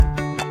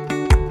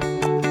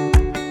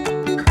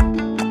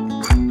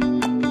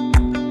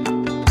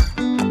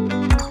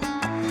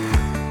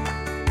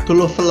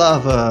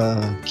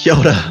Kulofalava. Kia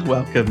ora.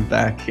 Welcome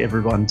back,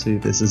 everyone, to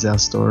This Is Our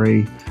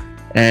Story.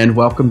 And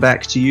welcome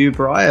back to you,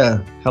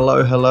 Briar.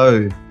 Hello,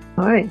 hello.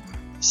 Hi.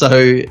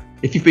 So,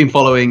 if you've been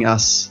following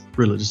us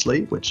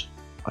religiously, which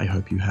I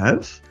hope you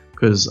have,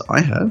 because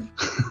I have,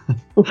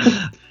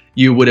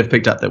 you would have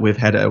picked up that we've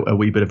had a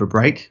wee bit of a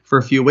break for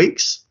a few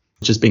weeks,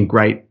 which has been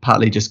great,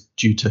 partly just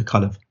due to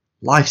kind of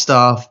life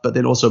stuff, but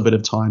then also a bit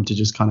of time to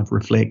just kind of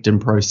reflect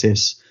and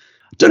process.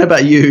 Don't know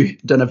about you,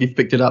 don't know if you've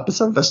picked it up, but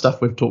some of the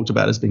stuff we've talked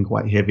about has been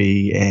quite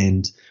heavy,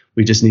 and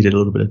we just needed a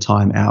little bit of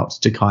time out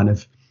to kind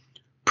of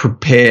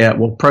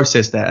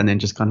process that, and then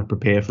just kind of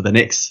prepare for the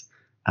next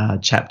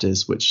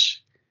chapters,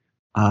 which,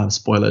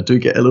 spoiler, do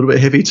get a little bit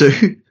heavy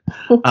too.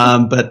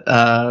 But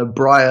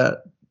Briar,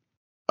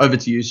 over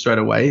to you straight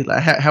away.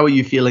 Like, how are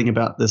you feeling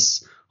about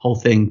this whole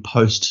thing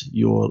post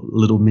your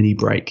little mini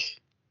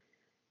break?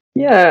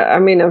 Yeah, I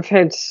mean, I've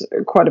had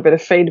quite a bit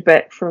of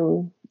feedback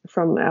from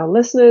our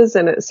listeners,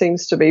 and it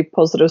seems to be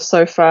positive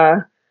so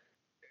far.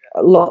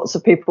 Lots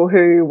of people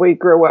who we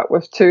grew up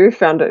with too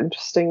found it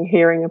interesting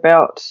hearing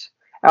about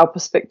our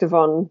perspective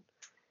on,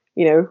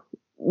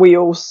 we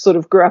all sort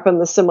of grew up in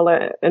the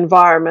similar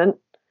environment,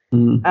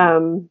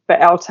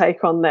 but our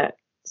take on that.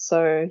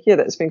 So, yeah,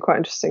 that's been quite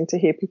interesting to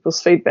hear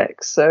people's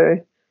feedback. So,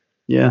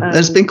 yeah,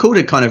 it's been cool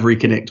to kind of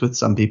reconnect with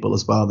some people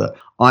as well that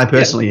I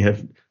personally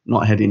have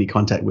not had any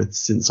contact with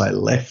since I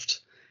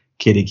left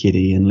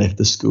Kitty and left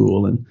the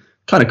school, and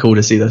kind of cool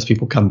to see those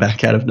people come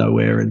back out of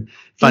nowhere. And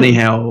funny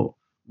how,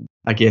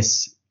 I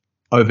guess,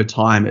 over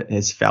time it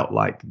has felt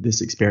like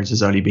this experience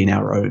has only been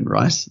our own,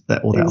 right?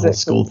 That whole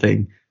school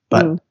thing.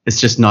 But it's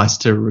just nice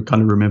to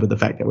kind of remember the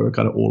fact that we were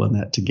kind of all in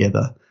that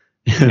together.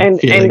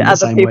 and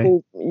other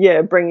people,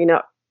 bringing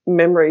up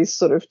memories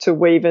sort of to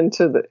weave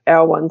into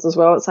our ones as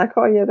well. It's like,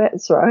 oh yeah,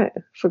 that's right,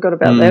 forgot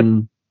about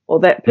that,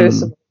 or that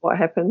person, what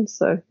happened.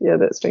 So yeah,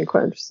 that's been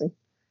quite interesting.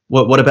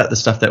 What about the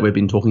stuff that we've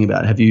been talking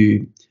about? Have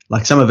you,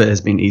 like, some of it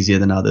has been easier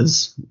than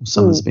others,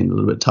 some has been a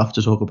little bit tough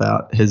to talk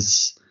about.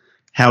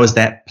 How has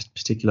that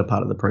particular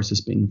part of the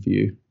process been for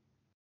you?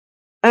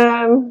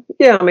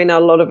 Yeah, I mean, a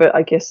lot of it,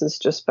 I guess, is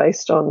just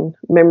based on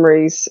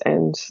memories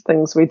and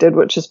things we did,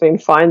 which has been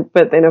fine.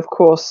 But then, of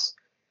course,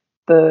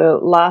 the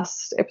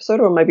last episode,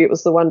 or maybe it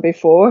was the one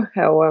before,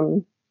 how,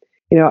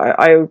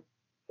 I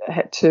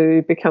had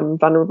to become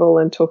vulnerable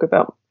and talk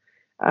about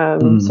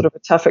sort of a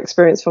tough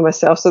experience for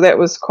myself. So that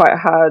was quite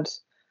hard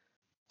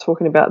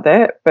talking about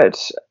that.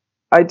 But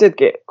I did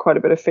get quite a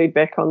bit of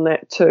feedback on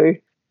that too.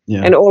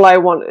 Yeah. And all I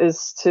want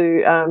is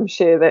to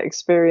share that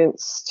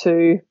experience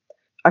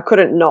I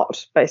couldn't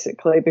not,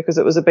 basically, because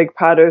it was a big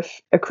part of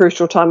a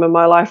crucial time in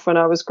my life when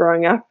I was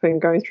growing up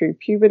and going through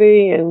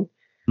puberty. And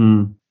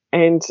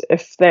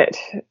if that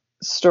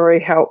story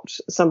helped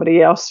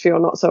somebody else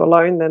feel not so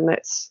alone, then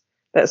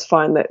that's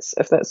fine.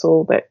 If that's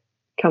all that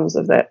comes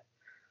of that.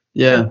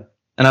 Yeah.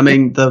 And I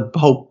mean, the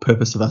whole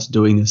purpose of us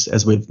doing this,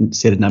 as we've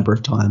said a number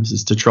of times,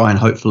 is to try and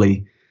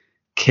hopefully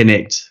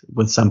connect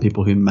with some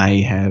people who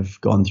may have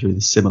gone through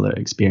the similar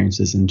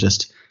experiences and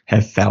just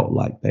have felt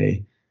like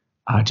they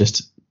are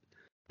just,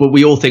 well,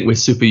 we all think we're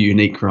super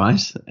unique,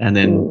 right? And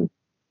then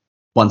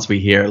once we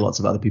hear lots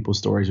of other people's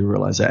stories, we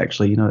realize that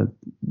actually,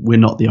 we're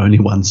not the only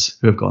ones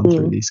who have gone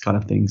through these kind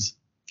of things,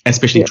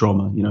 especially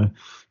trauma.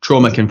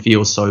 Trauma can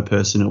feel so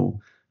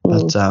personal,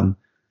 but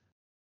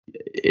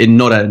in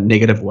not a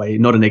negative way,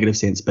 not a negative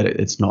sense, but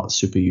it's not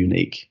super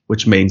unique,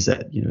 which means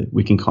that,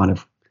 we can kind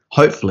of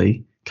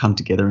hopefully come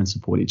together and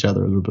support each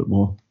other a little bit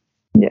more.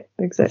 Yeah,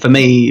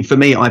 exactly. For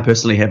me, I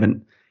personally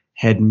haven't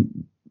had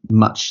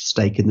much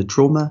stake in the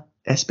trauma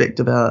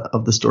aspect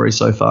of the story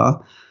so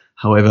far.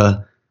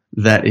 However,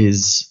 that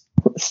is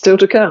still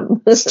to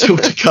come.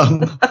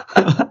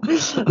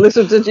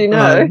 Little did you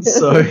know.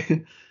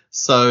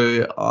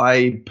 So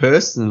I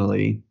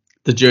personally,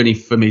 the journey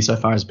for me so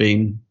far it's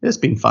been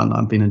fun.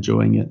 I've been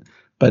enjoying it,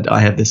 but I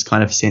have this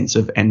kind of sense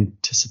of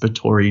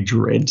anticipatory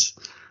dread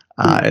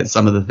at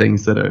some of the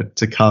things that are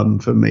to come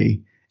for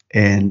me.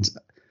 And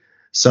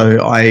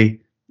so I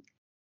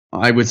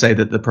would say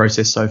that the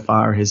process so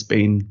far has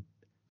been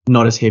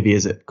not as heavy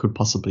as it could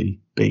possibly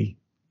be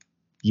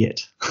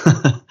yet.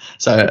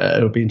 So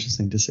it'll be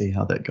interesting to see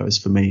how that goes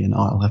for me, and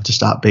I'll have to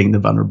start being the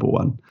vulnerable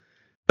one.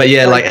 But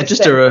yeah, I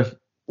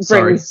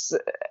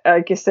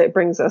guess that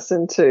brings us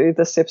into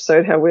this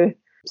episode, how we're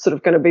sort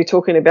of going to be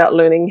talking about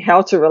learning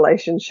how to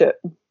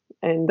relationship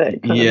and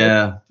that kind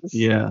of.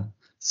 Yeah.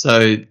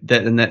 So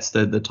that's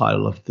the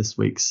title of this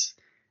week's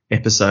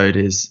episode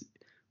is,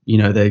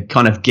 they're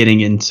kind of getting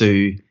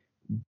into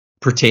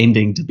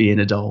pretending to be an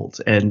adult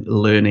and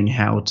learning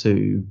how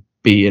to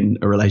be in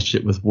a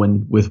relationship with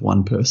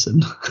one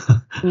person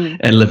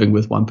and living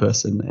with one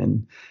person.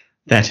 And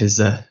that is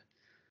a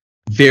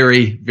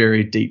very,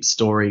 very deep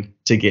story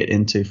to get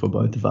into for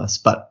both of us.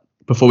 But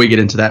before we get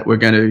into that, we're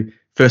going to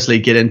firstly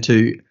get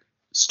into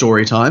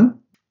story time.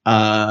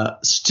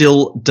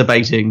 Still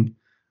debating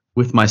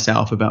with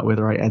myself about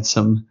whether I add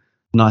some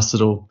nice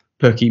little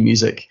perky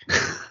music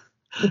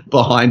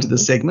behind the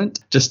segment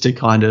just to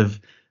kind of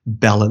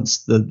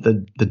balance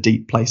the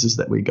deep places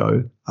that we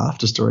go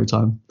after story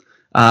time.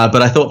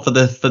 But I thought for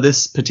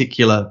this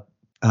particular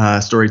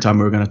story time,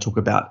 we were going to talk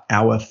about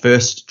our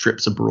first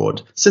trips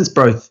abroad. Since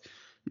both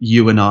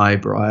you and I,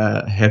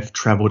 Briar, have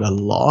travelled a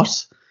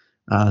lot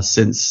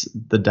since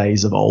the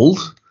days of old,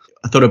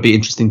 I thought it'd be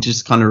interesting to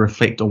just kind of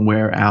reflect on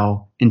where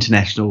our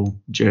international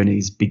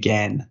journeys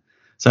began.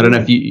 So I don't know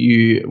if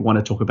you want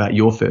to talk about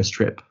your first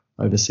trip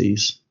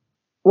overseas.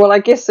 Well, I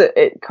guess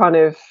it kind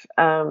of,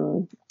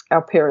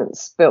 our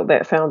parents built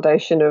that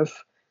foundation of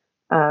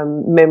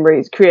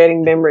memories,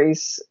 creating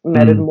memories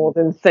mattered more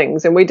than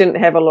things. And we didn't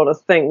have a lot of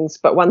things,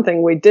 but one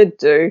thing we did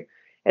do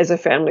as a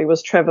family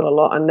was travel a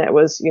lot. And that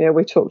was,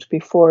 we talked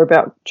before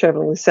about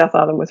traveling the South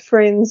Island with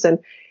friends, and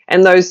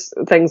those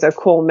things are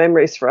core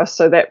memories for us.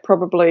 So that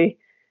probably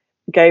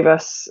gave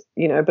us,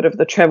 a bit of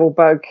the travel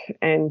bug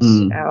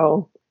and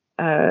our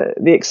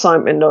the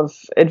excitement of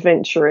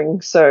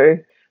adventuring. So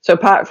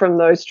apart from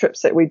those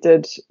trips that we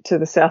did to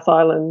the South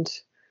Island,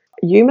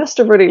 you must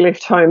have already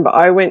left home, but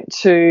I went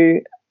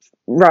to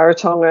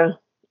Rarotonga.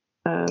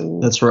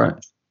 That's right.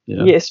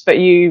 Yeah. Yes, but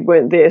you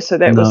weren't there. So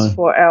that was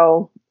for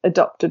our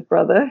adopted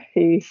brother.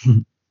 He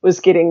was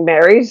getting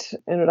married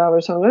in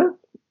Rarotonga,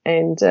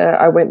 and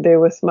I went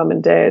there with mum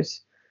and dad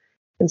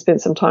and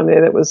spent some time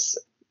there. That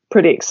was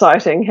pretty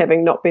exciting,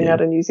 having not been out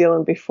of New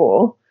Zealand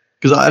before.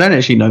 Because I don't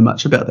actually know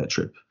much about that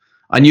trip.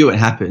 I knew it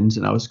happened,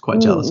 and I was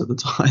quite jealous at the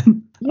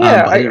time.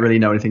 Yeah, but I didn't really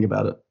know anything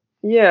about it.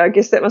 Yeah, I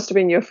guess that must have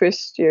been your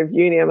first year of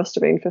uni. I must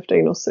have been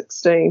 15 or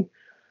 16.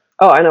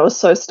 Oh, and I was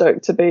so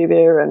stoked to be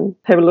there and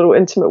have a little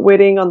intimate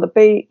wedding on the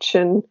beach.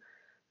 And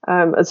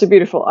it's a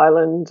beautiful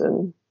island,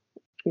 and,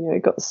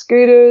 got the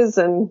scooters,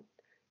 and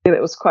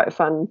that was quite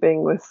fun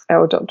being with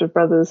our adopted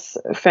brother's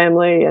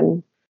family.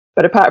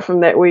 But apart from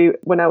that,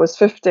 when I was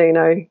 15,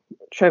 I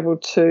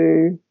travelled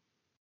to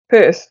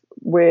Perth,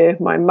 where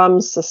my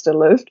mum's sister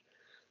lived.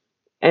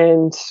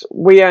 And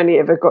we only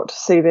ever got to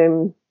see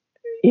them,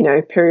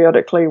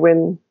 periodically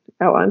when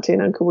our auntie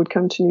and uncle would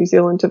come to New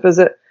Zealand to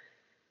visit.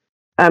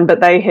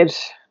 But they had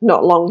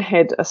not long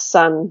had a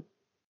son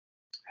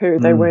who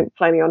they weren't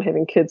planning on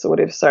having kids or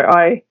whatever. So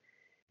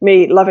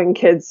me loving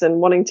kids and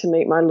wanting to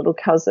meet my little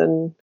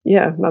cousin,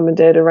 mum and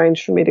dad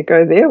arranged for me to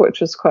go there,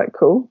 which was quite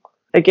cool.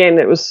 Again,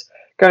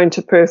 going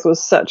to Perth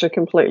was such a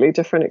completely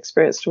different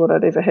experience to what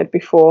I'd ever had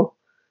before.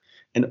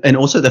 And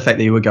also the fact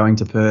that you were going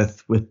to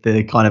Perth with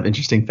the kind of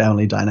interesting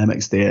family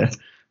dynamics there,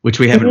 which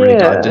we haven't really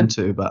dived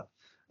into, but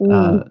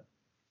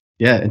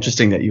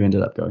interesting that you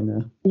ended up going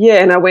there.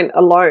 Yeah, and I went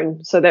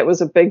alone, so that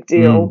was a big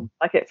deal.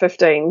 Like at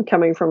 15,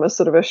 coming from a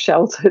sort of a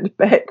sheltered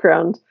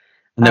background.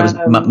 And that was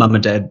mum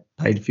and dad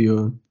paid for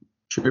your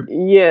trip?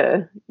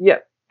 Yeah,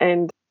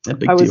 and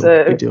big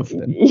deal for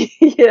them.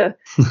 Yeah,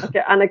 like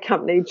an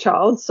unaccompanied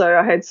child, so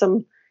I had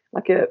some,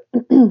 it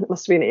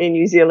must have been Air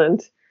New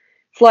Zealand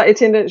flight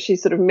attendant. She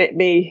sort of met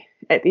me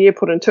at the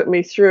airport and took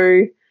me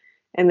through,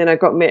 and then I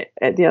got met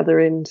at the other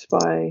end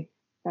by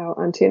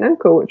our auntie and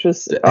uncle, which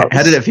was...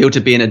 How did it feel to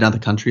be in another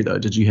country, though?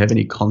 Did you have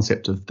any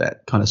concept of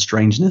that kind of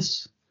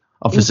strangeness?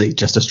 Obviously,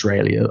 just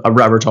Australia,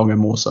 Rarotonga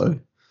more so.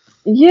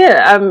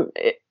 Yeah,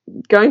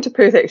 going to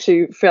Perth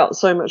actually felt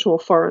so much more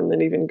foreign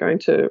than even going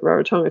to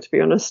Rarotonga, to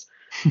be honest.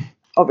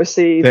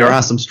 Obviously... there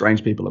are some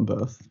strange people in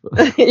Perth.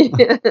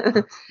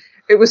 Yeah.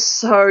 It was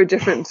so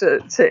different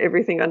to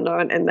everything I'd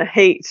known, and the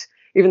heat,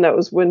 even though it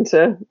was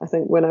winter, I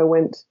think when I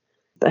went,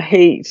 the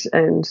heat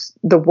and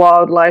the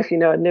wildlife,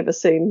 I'd never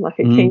seen like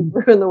a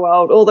kangaroo in the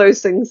wild, all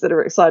those things that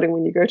are exciting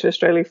when you go to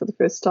Australia for the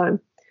first time.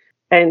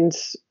 And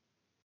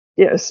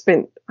I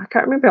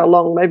can't remember how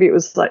long, maybe it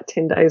was like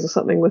 10 days or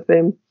something with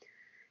them.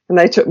 And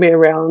they took me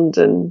around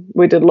and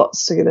we did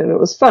lots together, and it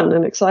was fun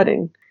and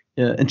exciting.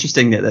 Yeah,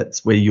 interesting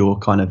that's where your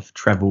kind of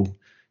travel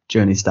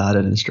journey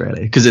started in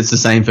Australia, because it's the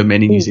same for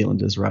many New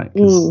Zealanders, right?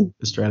 Because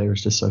Australia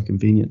is just so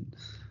convenient.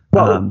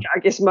 Well, I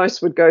guess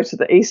most would go to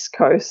the East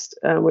Coast,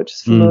 which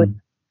is familiar,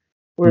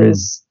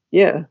 whereas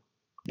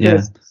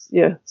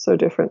so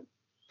different.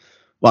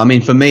 Well, I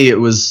mean, for me, it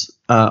was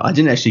I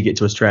didn't actually get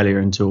to Australia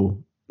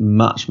until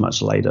much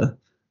later,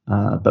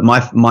 but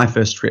my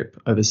first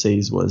trip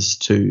overseas was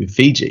to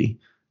Fiji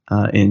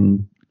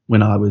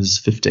when I was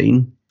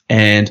 15.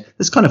 And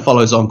this kind of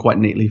follows on quite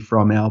neatly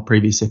from our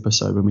previous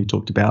episode when we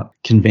talked about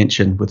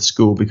convention with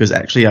school, because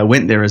actually I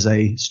went there as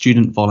a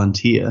student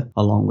volunteer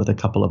along with a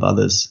couple of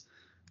others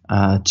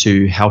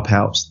to help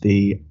out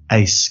the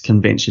ACE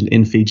convention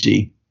in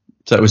Fiji.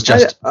 So it was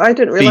just I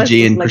didn't realize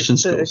Fiji and Christian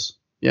schools.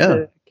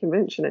 The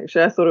convention,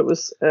 actually. I thought it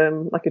was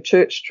like a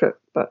church trip,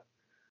 but...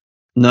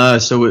 No,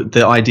 so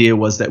the idea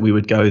was that we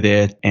would go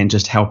there and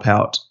just help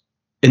out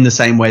in the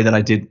same way that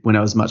I did when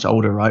I was much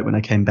older, right, when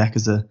I came back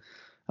as a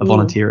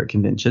volunteer at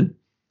convention.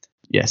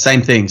 Yeah,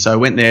 same thing. So I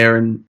went there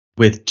and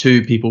with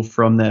two people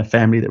from their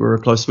family that we were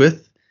close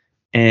with,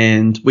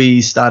 and we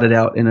started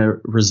out in a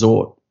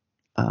resort.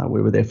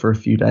 We were there for a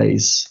few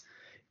days.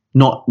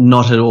 Not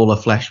at all a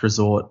flash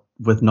resort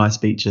with nice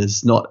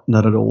beaches. Not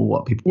at all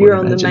what people would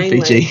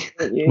imagine Fiji.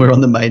 We're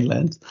on the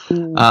mainland.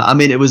 I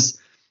mean,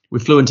 we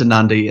flew into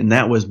Nadi, and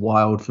that was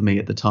wild for me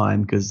at the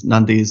time, because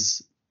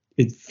Nadi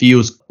it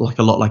feels like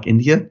a lot like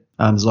India.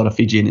 There's a lot of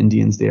Fijian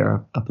Indians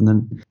there up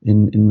in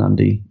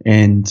Nadi,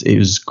 and it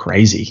was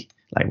crazy.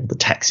 Like all the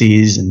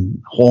taxis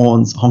and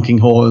honking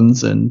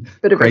horns, and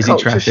bit of crazy a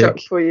culture traffic. Shock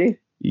for you.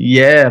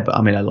 Yeah, but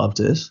I mean, I loved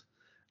it,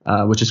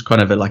 which is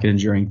kind of like an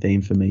enduring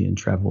theme for me in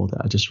travel.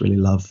 That I just really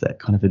love that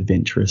kind of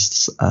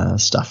adventurous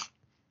stuff.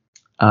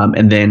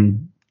 And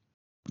then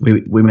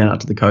we went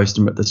out to the coast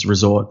and at this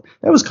resort.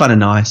 That was kind of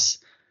nice,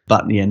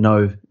 but yeah,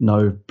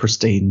 no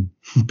pristine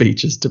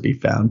beaches to be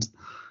found.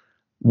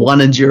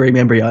 One enduring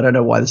memory, I don't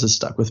know why this has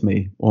stuck with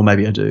me, or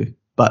maybe I do,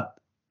 but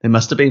there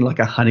must have been like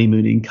a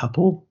honeymooning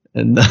couple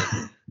in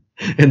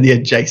the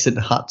adjacent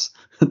hut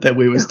that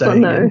we were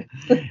staying in,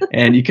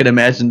 and you can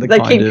imagine they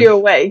keep you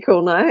awake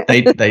all night.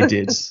 they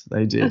did,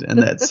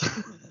 and that's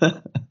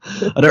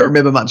I don't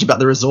remember much about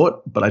the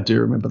resort, but I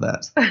do remember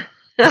that.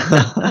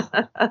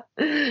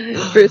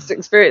 First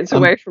experience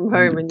away from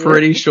home, and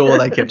pretty sure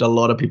they kept a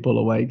lot of people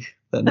awake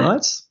that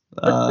night.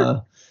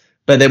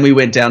 But then we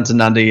went down to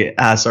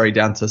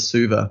down to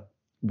Suva,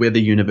 where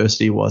the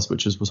university was,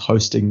 which was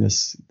hosting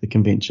the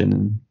convention,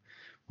 and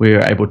we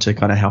were able to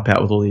kind of help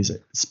out with all these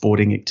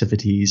sporting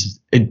activities,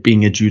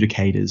 being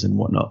adjudicators and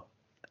whatnot.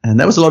 And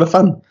that was a lot of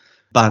fun.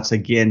 But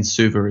again,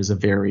 Suva is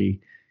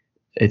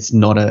it's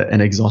not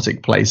an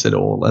exotic place at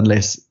all,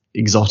 unless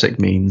exotic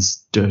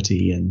means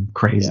dirty and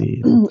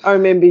crazy. Yeah. I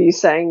remember you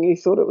saying you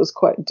thought it was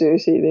quite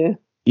dirty there.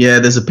 Yeah,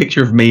 there's a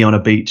picture of me on a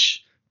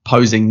beach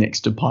posing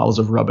next to piles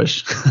of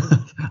rubbish.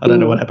 I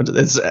don't know what happened to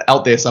this. It's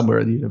out there somewhere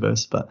in the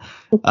universe. But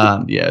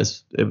yeah,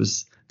 it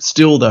was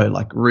still, though,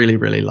 like really,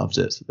 really loved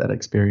it, that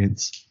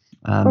experience.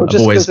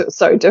 Just because it's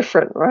so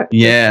different, right?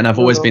 Yeah, and I've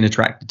always been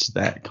attracted to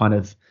that kind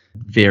of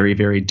very,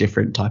 very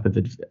different type of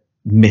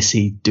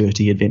messy,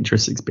 dirty,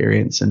 adventurous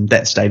experience. And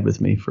that stayed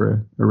with me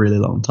for a really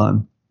long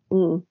time.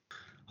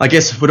 I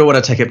guess we don't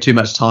want to take up too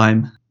much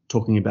time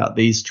talking about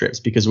these trips,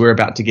 because we're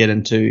about to get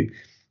into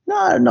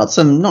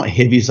not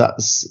heavy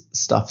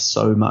stuff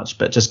so much,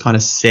 but just kind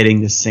of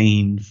setting the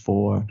scene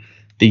for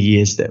the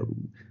years that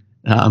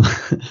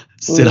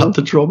set up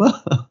the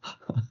trauma.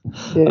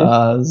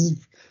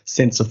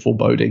 Sense of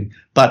foreboding.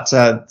 But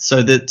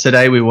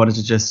today we wanted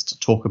to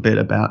just talk a bit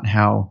about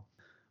how,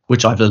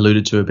 which I've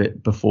alluded to a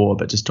bit before,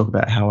 but just talk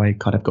about how I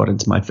kind of got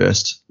into my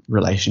first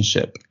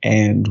relationship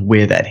and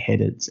where that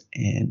headed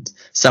and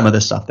some of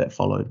the stuff that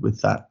followed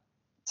with that.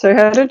 So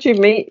how did you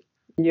meet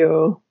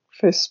your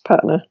first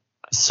partner?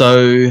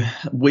 So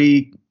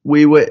we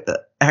were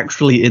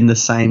actually in the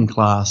same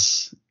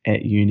class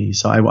at uni.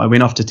 So I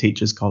went off to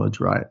teachers college,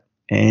 right?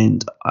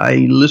 And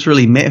I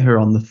literally met her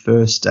on the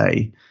first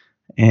day.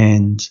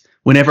 And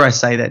whenever I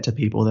say that to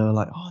people, they were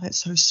like, "Oh, that's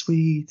so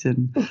sweet,"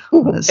 and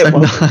 "Oh, that's so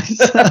nice."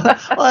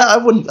 I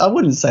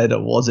wouldn't say that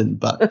it wasn't,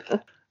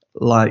 but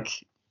like,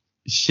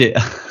 shit.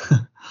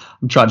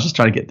 I'm trying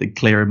to get that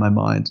clear in my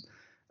mind.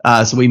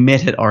 So we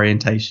met at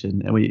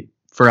orientation, and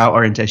for our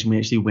orientation we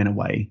actually went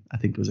away. I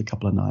think it was a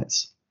couple of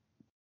nights,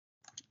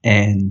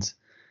 and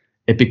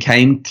it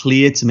became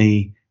clear to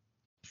me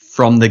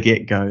from the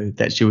get-go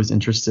that she was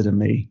interested in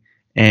me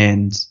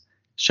and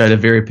showed a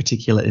very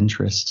particular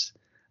interest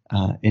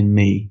in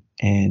me,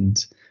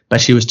 but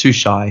she was too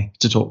shy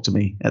to talk to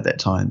me at that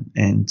time,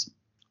 and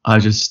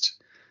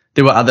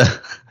there were other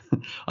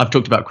I've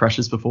talked about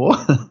crushes before.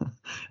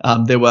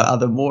 There were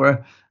other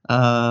more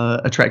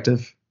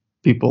attractive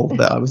people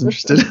that I was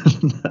interested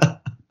in.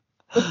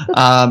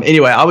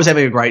 Anyway, I was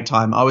having a great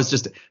time. I was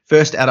just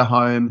first out of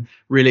home,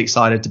 really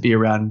excited to be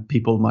around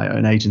people my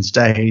own age and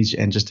stage,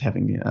 and just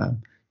having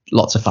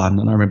lots of fun.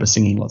 And I remember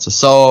singing lots of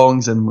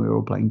songs, and we were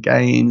all playing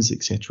games,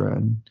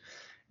 etc.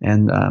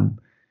 And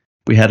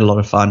we had a lot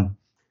of fun.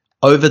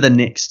 Over the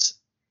next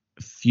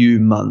few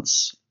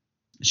months,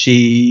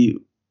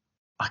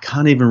 I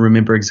can't even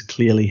remember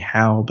clearly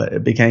how, but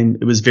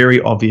it was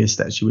very obvious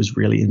that she was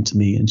really into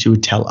me, and she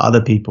would tell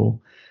other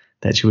people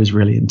that she was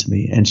really into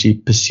me, and she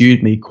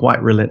pursued me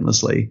quite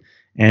relentlessly.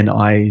 And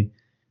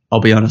I'll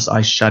be honest,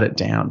 I shut it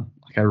down.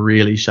 Like, I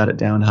really shut it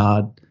down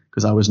hard,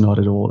 because I was not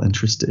at all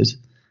interested.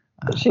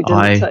 But she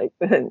didn't take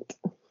the hint.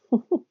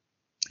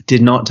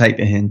 Did not take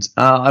the hint.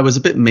 I was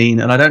a bit mean,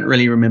 and I don't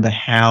really remember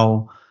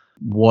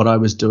what I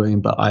was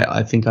doing, but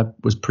I think I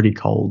was pretty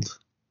cold,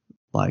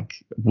 like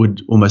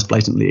would almost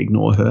blatantly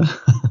ignore her.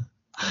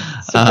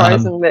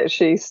 Surprising that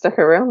she stuck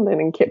around then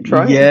and kept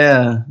trying.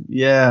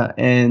 Yeah.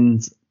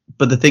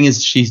 But the thing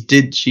is, she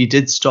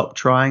did stop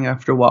trying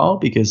after a while,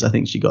 because I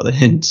think she got the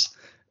hint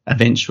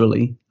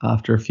eventually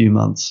after a few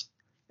months.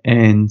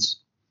 And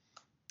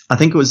I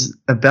think it was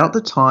about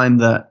the time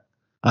that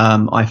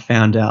I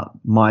found out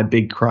my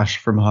big crush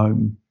from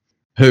home,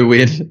 who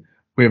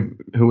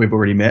we've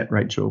already met,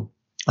 Rachel.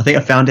 I think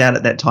I found out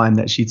at that time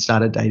that she'd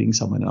started dating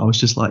someone, and I was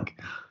just like,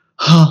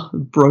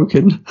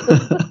 broken.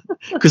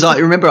 Because I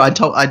remember I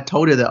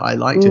told her that I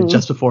liked her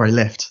just before I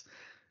left,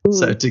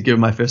 so to give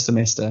my first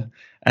semester,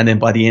 and then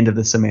by the end of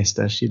the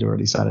semester she'd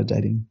already started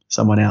dating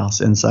someone else,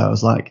 and so I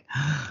was like,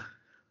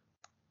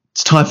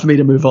 it's time for me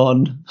to move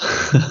on.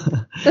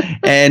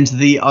 And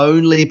the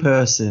only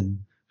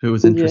person who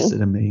was interested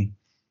in me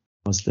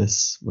was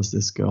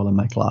this girl in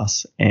my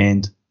class.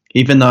 And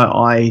even though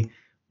I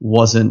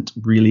wasn't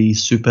really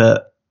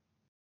super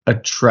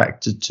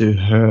attracted to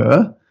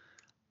her.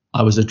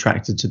 I was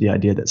attracted to the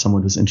idea that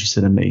someone was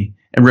interested in me.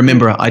 And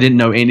remember, I didn't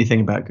know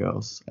anything about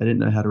girls. I didn't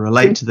know how to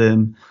relate to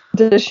them.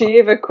 Did she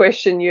ever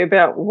question you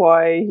about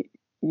why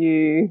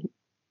you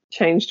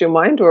changed your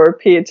mind or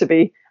appeared to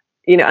be,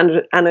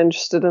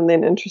 uninterested and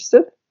then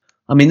interested?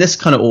 I mean, this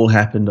kind of all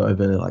happened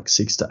over like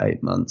 6 to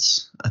 8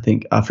 months. I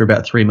think after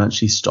about 3 months,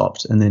 she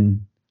stopped and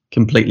then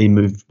completely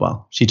moved.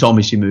 Well, she told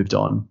me she moved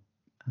on.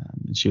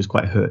 And she was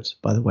quite hurt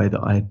by the way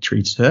that I had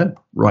treated her,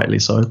 rightly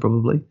so,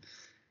 probably.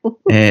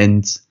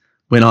 And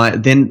when I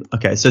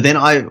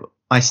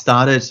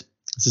started,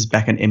 this is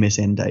back in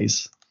MSN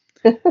days.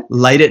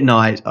 Late at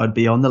night, I'd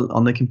be on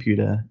the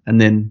computer, and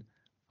then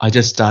I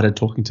just started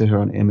talking to her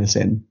on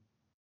MSN,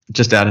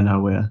 just out of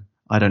nowhere.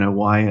 I don't know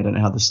why. I don't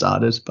know how this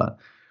started, but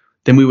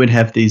then we would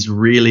have these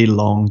really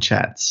long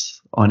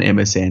chats on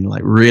MSN,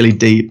 like really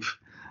deep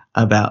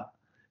about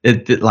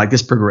it. Like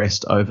this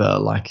progressed over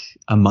like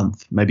a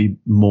month, maybe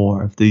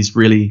more, of these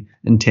really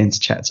intense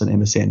chats on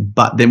MSN.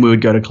 But then we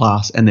would go to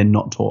class and then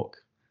not talk.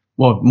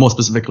 Well, more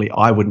specifically,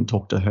 I wouldn't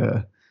talk to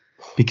her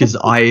because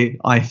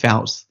I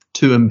felt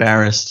too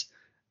embarrassed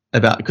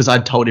because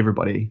I'd told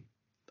everybody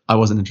I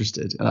wasn't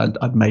interested, and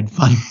I'd made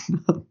fun.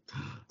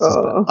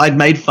 I'd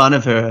made fun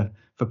of her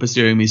for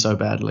pursuing me so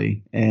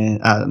badly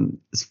and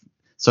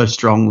so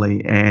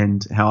strongly,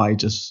 and how I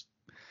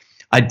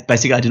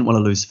didn't want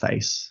to lose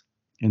face,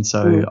 and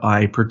so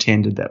I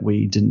pretended that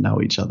we didn't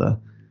know each other,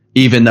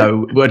 even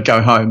though we'd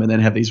go home and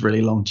then have these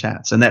really long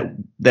chats, and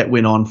that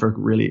went on for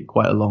really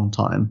quite a long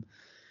time.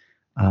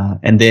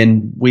 And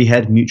then we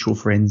had mutual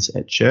friends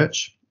at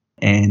church,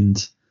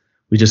 and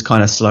we just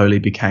kind of slowly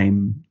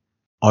became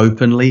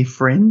openly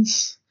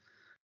friends.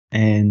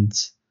 And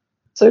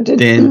so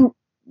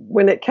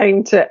when it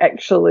came to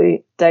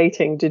actually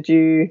dating, did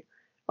you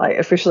like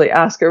officially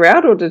ask her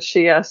out, or did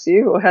she ask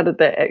you, or how did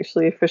that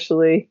actually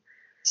officially?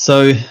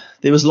 So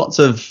there was lots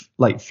of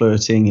like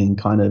flirting and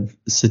kind of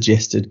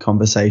suggested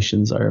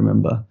conversations, I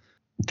remember.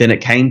 Then it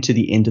came to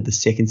the end of the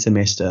second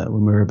semester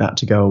when we were about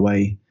to go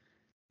away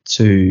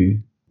to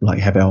like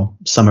have our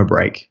summer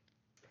break,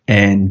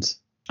 and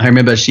I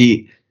remember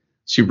she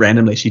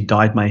randomly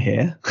dyed my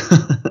hair.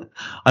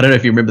 I don't know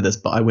if you remember this,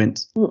 but I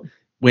went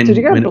when did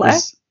you go when black? It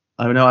was,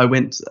 I don't know, I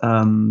went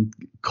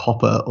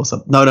copper or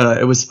something. No,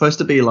 it was supposed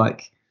to be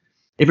like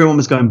everyone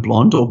was going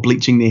blonde or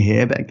bleaching their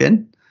hair back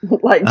then.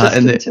 Like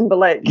Justin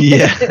Timberlake.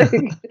 Yeah.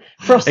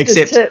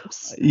 Frosted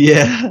tips.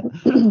 Yeah.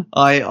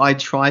 I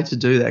tried to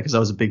do that because I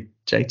was a big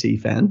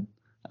JT fan.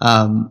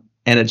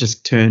 And it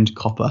just turned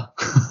copper.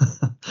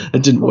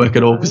 It didn't work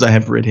at all because I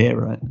have red hair,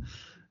 right?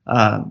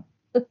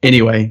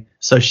 Anyway,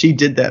 so she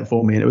did that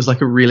for me, and it was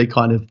like a really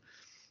kind of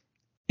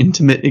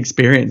intimate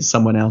experience,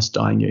 someone else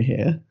dyeing your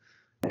hair.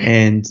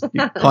 And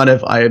kind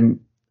of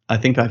I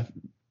think I've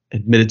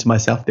admitted to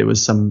myself there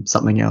was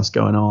something else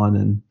going on,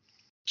 and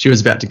she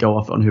was about to go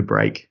off on her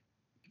break.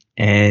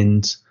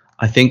 And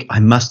I think I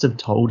must have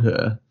told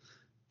her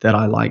that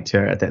I liked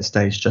her at that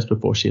stage just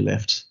before she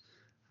left.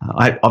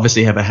 I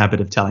obviously have a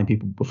habit of telling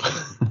people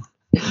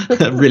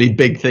really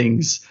big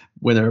things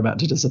when they're about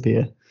to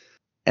disappear.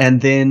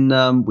 And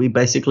then we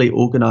basically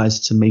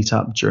organized to meet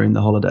up during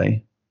the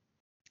holiday.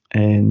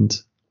 And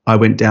I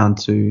went down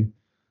to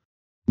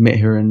met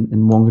her in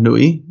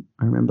Wanganui,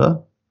 I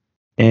remember.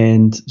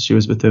 And she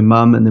was with her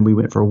mum, and then we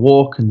went for a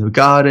walk in the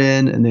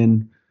garden, and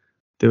then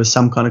there was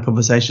some kind of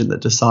conversation that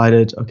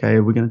decided, okay,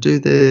 we're going to do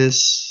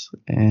this.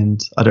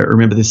 And I don't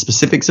remember the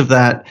specifics of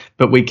that,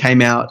 but we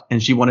came out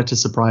and she wanted to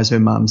surprise her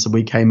mum. So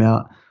we came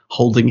out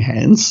holding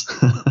hands.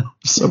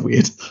 So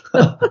weird.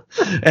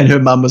 And her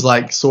mum was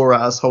like, saw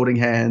us holding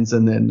hands.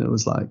 And then it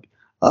was like,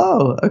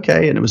 oh,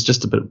 okay. And it was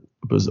just it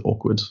was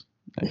awkward,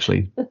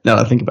 actually. Now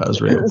that I think about it, it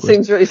was really awkward. It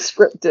seems very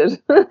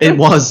scripted. It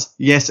was,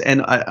 yes.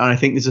 And I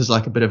think this is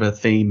like a bit of a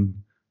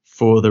theme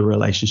for the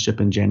relationship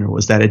in general,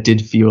 is that it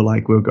did feel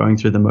like we were going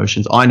through the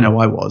motions. I know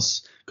I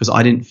was, because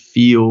I didn't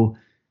feel,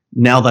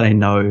 now that I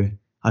know,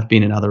 I've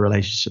been in other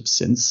relationships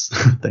since,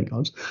 thank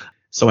God.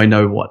 So I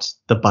know what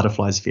the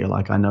butterflies feel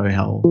like. I know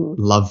how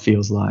love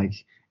feels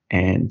like,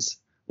 and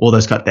all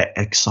those kind of, that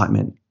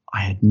excitement.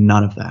 I had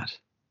none of that,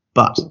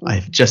 but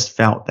I just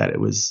felt that it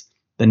was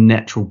the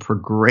natural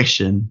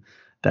progression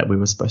that we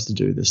were supposed to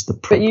do this the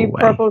proper way. But you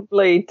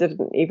probably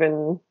didn't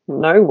even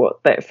know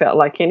what that felt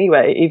like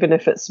anyway, even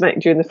if it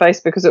smacked you in the face,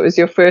 because it was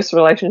your first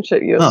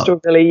relationship. You're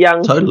still really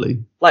young.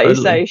 Totally. Like you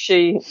say,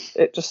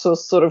 it just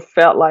sort of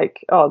felt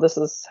like, oh, this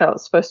is how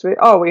it's supposed to be.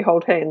 Oh, we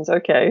hold hands.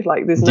 Okay.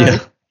 Like there's no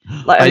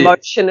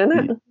emotion in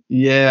it.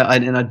 Yeah.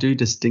 And I do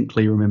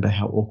distinctly remember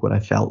how awkward I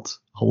felt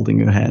holding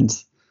her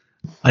hands.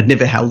 I'd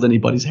never held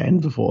anybody's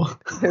hand before.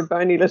 Her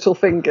bony little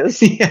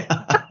fingers. Yeah.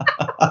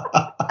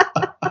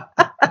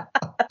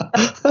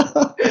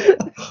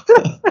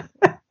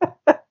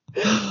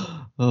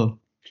 Oh,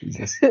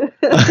 Jesus.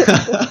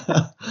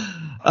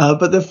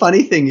 But the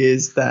funny thing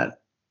is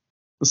that,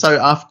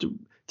 so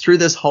through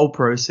this whole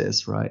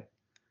process, right,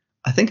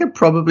 I think I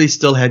probably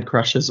still had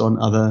crushes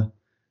on other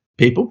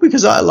people,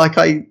 because I'm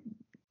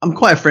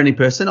quite a friendly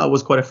person. I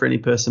was quite a friendly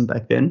person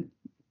back then.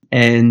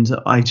 And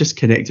I just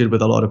connected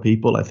with a lot of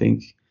people, I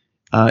think,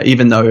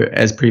 even though,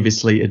 as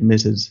previously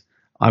admitted,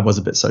 I was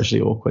a bit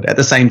socially awkward. At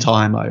the same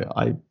time,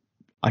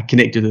 I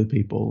connected with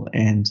people,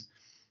 and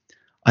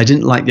I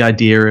didn't like the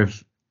idea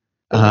of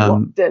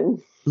locked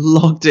in.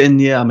 Locked in,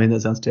 yeah. I mean,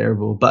 that sounds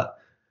terrible, but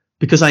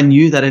because I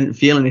knew that I didn't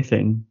feel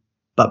anything,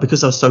 but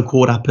because I was so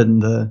caught up in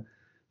the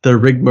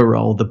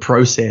rigmarole, the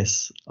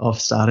process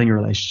of starting a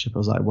relationship, I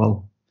was like,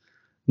 well,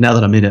 now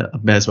that I'm in it, I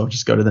may as well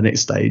just go to the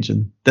next stage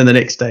and then the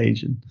next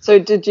stage. And so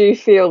did you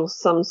feel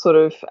some sort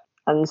of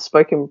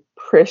unspoken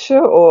pressure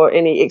or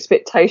any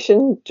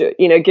expectation,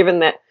 given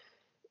that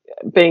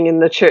being in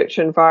the church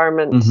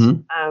environment,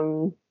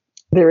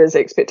 there is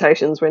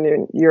expectations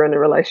when you're in a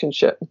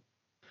relationship?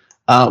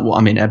 Well,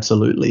 I mean,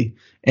 absolutely.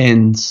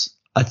 And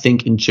I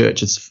think in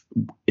church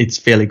it's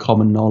fairly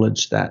common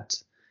knowledge that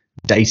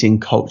dating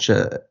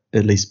culture,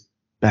 at least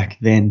back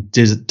then,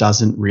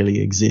 doesn't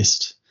really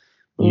exist.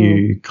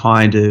 You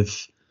kind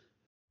of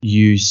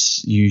you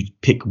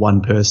pick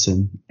one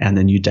person and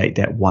then you date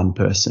that one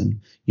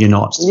person. You're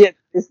not. Yeah,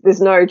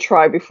 there's no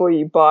try before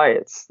you buy.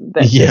 It's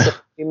that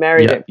you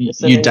marry that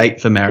person. You date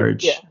for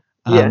marriage.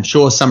 Yeah.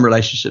 Sure, some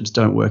relationships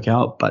don't work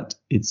out, but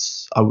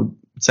I would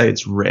say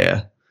it's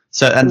rare.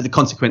 So, and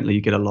consequently,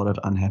 you get a lot of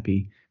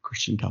unhappy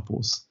Christian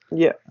couples.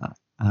 Yeah.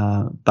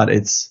 But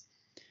it's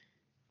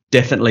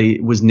definitely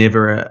was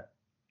never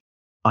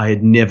I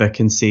had never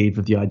conceived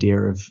of the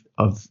idea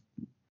of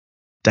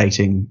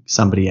dating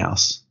somebody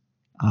else.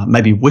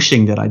 Maybe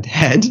wishing that I'd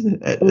had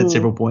at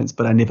several points,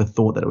 but I never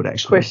thought that it would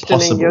actually be possible.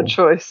 Questioning your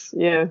choice,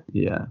 yeah.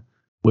 Yeah,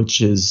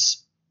 which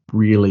is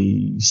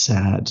really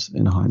sad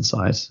in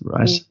hindsight,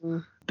 right? Mm-hmm.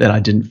 That I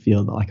didn't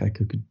feel like I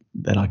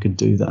could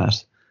do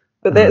that.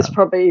 But that's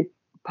probably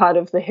part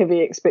of the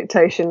heavy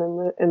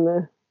expectation in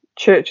the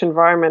church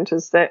environment,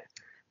 is that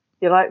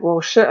you're like,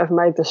 well, shit, I've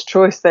made this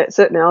choice. That's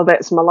it now.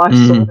 That's my life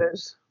sorted.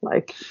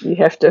 Like, you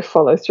have to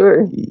follow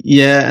through.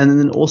 Yeah, and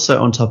then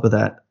also on top of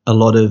that, a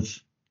lot of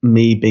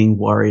me being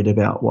worried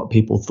about what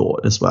people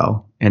thought as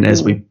well. And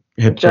as we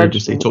have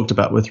previously talked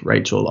about with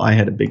Rachel, I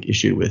had a big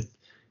issue with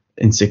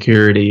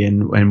insecurity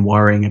and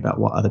worrying about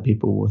what other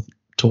people were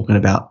talking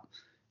about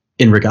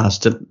in regards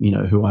to,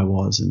 who I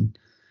was.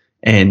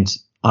 And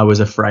I was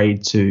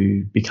afraid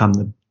to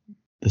become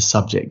the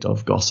subject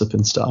of gossip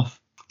and stuff.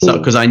 So,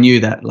 because I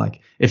knew that, like,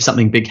 if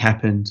something big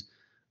happened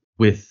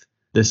with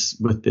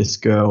this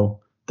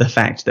girl, the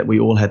fact that we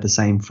all had the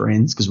same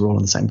friends because we're all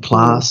in the same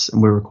class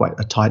and we were quite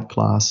a tight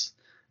class,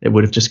 it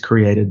would have just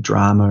created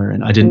drama,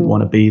 and I didn't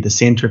want to be the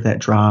center of that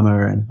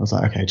drama. And I was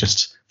like, okay,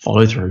 just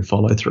follow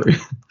through.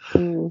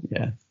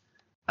 Yeah.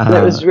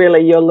 That was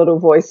really your little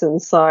voice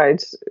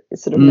inside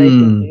sort of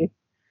making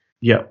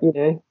you,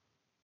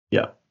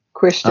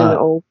 question it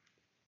all.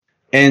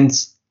 And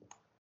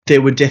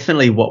there were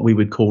definitely what we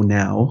would call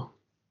now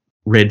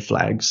red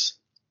flags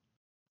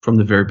from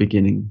the very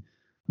beginning.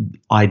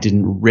 I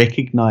didn't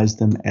recognize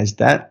them as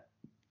that.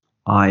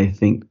 I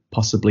think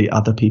possibly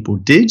other people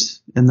did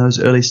in those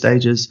early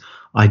stages.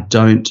 I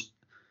don't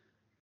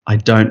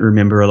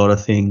remember a lot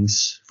of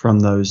things from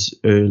those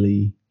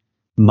early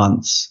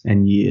months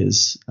and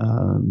years.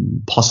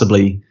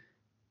 Possibly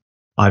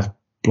I've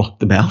blocked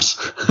them out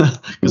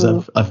because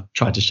I've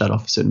tried to shut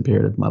off a certain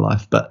period of my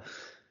life. But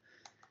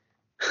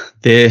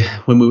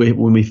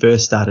when we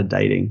first started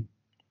dating,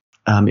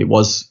 it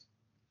was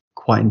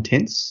quite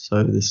intense.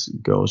 So this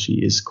girl, she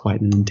is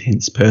quite an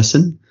intense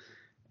person,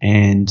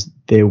 and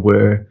there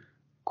were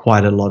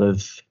quite a lot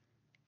of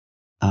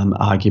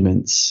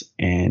arguments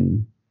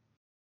and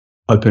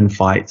open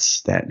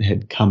fights that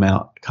had come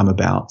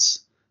about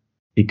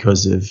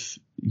because of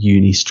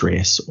uni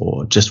stress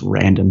or just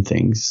random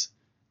things,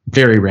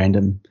 very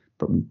random,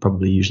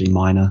 probably usually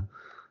minor.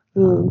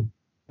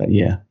 But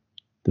yeah,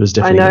 there was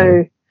definitely. I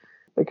know,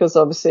 because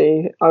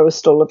obviously I was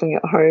still living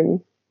at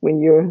home when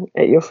you were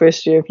at your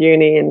first year of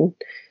uni, and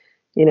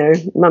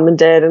mum and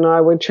dad and I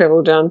would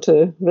travel down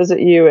to visit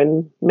you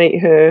and meet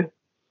her.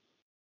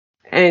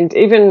 And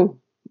even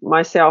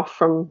myself,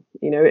 from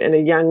in a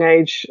young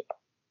age,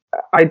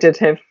 I did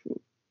have,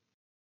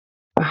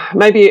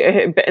 maybe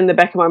in the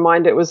back of my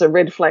mind it was a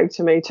red flag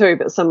to me too,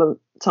 but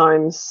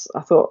sometimes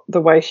I thought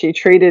the way she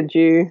treated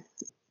you,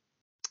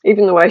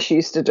 even the way she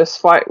used to just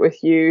fight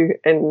with you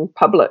in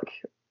public,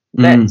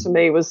 that to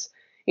me was,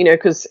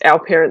 because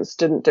our parents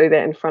didn't do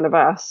that in front of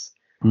us.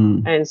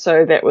 And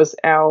so that was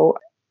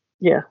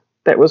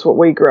that was what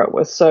we grew up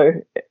with. So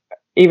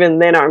even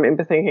then I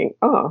remember thinking,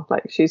 oh,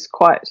 like, she's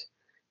quite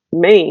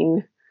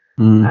mean.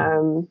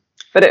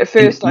 But at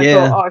first I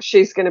thought, oh,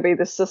 she's going to be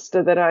the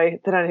sister that I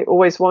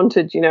always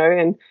wanted,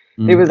 and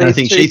there were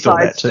these two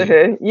sides to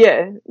her.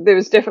 Yeah, there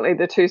was definitely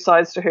the two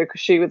sides to her,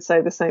 because she would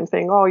say the same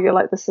thing. Oh, you're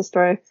like the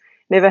sister I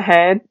never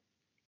had.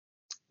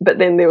 But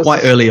then there was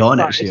quite early on,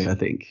 actually, I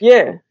think.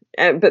 Yeah,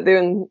 but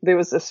then there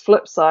was this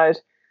flip side,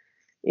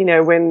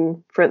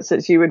 when, for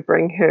instance, you would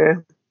bring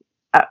her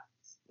up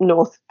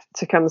north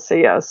to come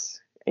see us,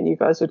 and you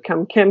guys would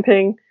come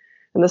camping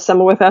in the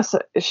summer with us,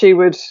 she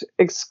would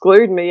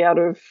exclude me out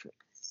of,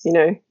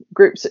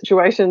 group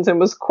situations, and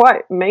was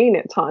quite mean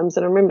at times.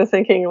 And I remember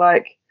thinking,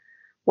 like,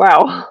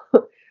 wow.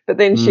 But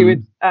then she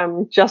would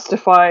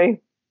justify,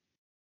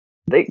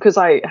 because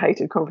I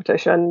hated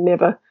confrontation. I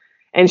never,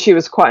 and she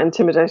was quite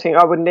intimidating.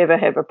 I would never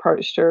have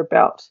approached her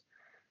about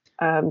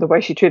the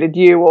way she treated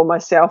you or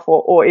myself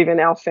or even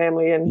our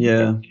family in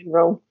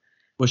general.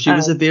 Well, she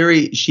was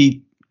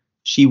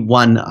she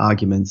won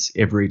arguments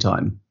every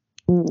time.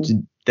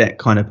 That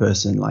kind of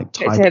person, like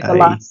type to have A. The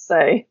last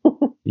say.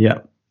 Yeah.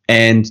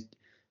 And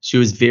she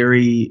was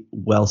very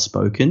well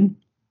spoken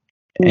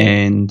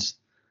and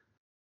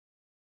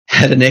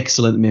had an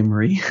excellent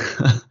memory.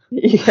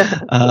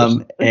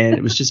 And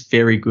it was just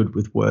very good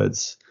with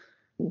words.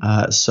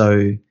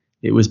 So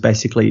it was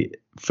basically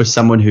for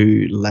someone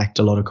who lacked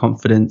a lot of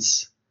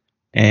confidence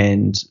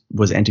and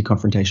was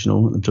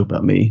anti-confrontational. I'm talking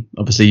about me.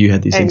 Obviously, you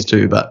had these things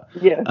too, but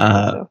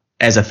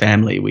as a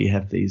family, we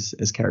have these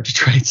as character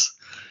traits.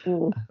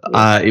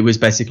 It was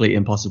basically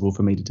impossible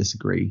for me to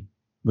disagree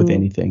with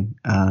anything.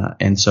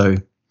 And so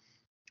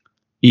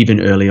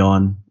even early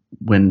on,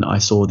 when I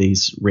saw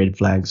these red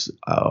flags,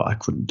 I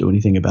couldn't do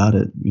anything about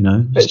it, you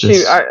know. But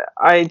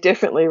I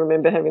definitely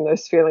remember having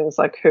those feelings.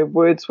 Like, her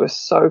words were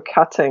so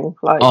cutting.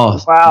 Like,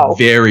 wow,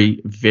 very,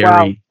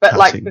 very. But cutting.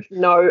 like with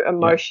no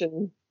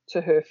emotion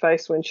to her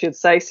face when she'd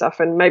say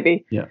stuff, and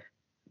maybe very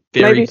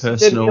maybe personal.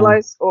 She did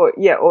realize,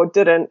 or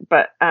didn't,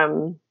 but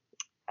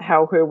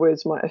how her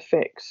words might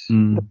affect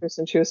the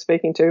person she was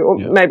speaking to, or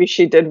maybe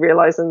she did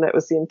realize, and that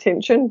was the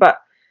intention. But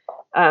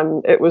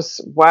it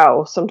was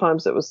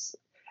Sometimes it was.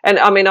 And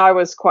I mean, I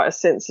was quite a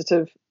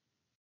sensitive,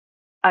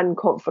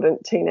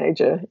 unconfident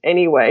teenager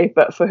anyway,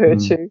 but for her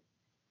to,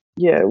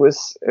 it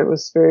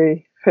was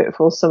very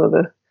hurtful, some of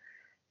the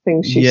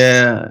things she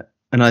said.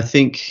 And I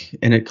think,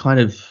 and it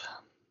kind of,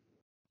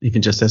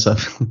 even just as I'm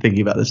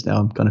thinking about this now,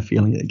 I'm kind of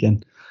feeling it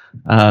again.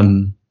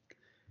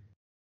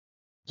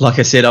 Like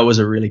I said, I was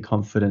a really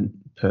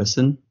confident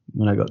person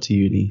when I got to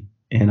uni,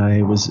 and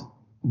I was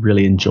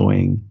really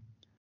enjoying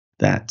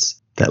that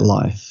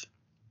life.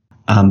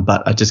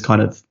 But I just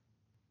kind of,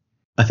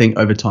 I think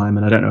over time,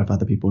 and I don't know if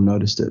other people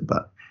noticed it,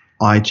 but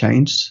I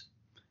changed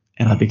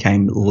and I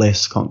became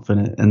less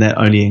confident, and that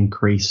only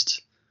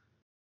increased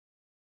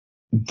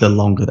the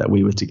longer that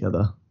we were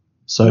together.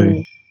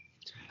 So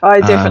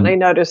I definitely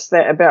noticed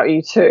that about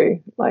you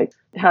too, like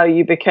how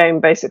you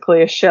became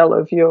basically a shell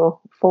of your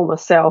former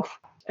self.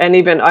 And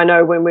even I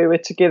know when we were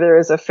together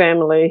as a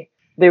family,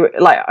 there were,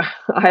 like,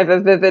 I have a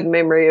vivid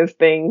memory of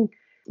being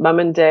mum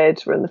and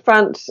dad were in the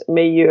front,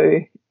 me,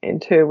 you,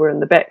 and her were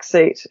in the back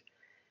seat.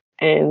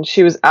 And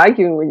she was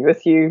arguing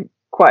with you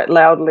quite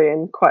loudly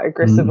and quite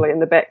aggressively in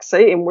the back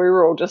seat, and we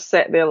were all just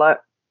sat there like,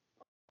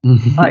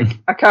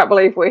 I can't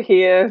believe we're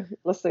here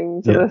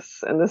listening to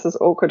this, and this is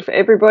awkward for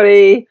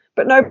everybody.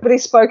 But nobody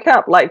spoke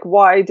up. Like,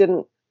 why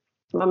didn't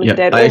mum and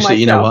dad or myself?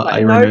 You know what? Like, I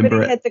remember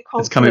nobody it. had the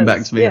confidence. It's coming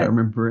back to me. I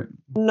remember it.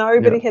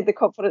 Nobody had the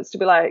confidence to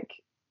be like,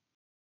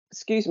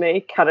 "Excuse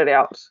me, cut it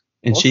out,"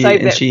 or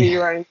save that for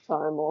your own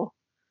time. Or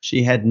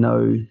she had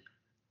no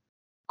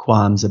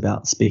qualms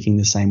about speaking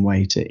the same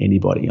way to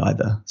anybody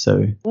either.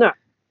 So no,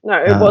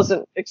 it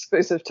wasn't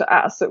exclusive to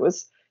us. It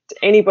was to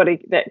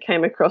anybody that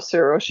came across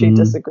her or she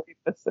disagreed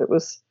with. It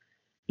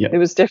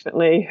was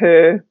definitely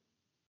her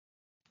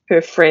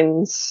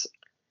friends.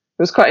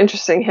 It was quite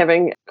interesting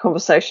having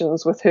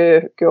conversations with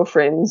her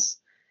girlfriends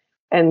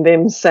and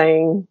them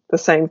saying the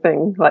same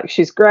thing, like,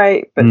 she's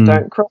great, but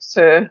don't cross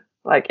her.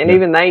 Like, and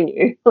even they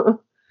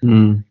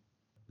knew.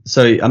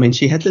 So I mean,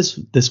 she had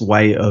this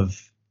way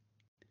of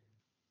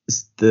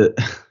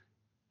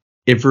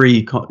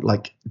every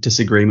like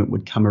disagreement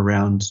would come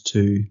around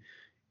to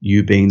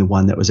you being the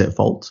one that was at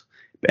fault,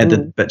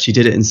 but she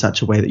did it in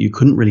such a way that you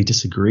couldn't really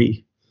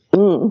disagree,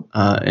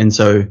 and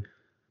so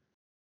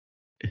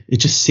it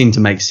just seemed to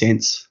make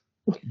sense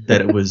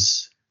that it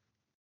was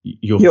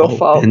your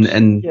fault.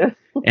 And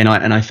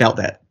I felt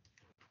that.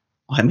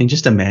 I mean,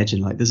 just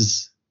imagine, like, this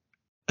is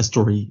a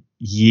story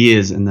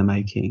years in the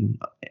making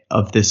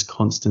of this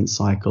constant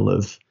cycle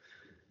of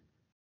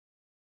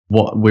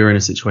what we're in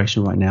a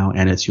situation right now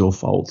and it's your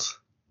fault.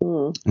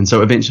 And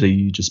so eventually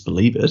you just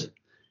believe it,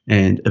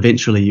 and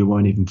eventually you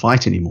won't even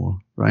fight anymore,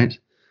 right?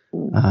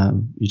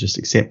 You just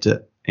accept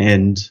it.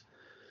 And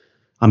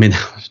I mean,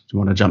 I don't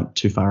want to jump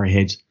too far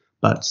ahead,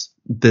 but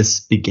this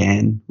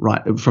began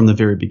right from the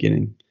very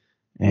beginning.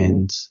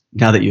 And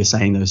now that you're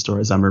saying those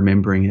stories, I'm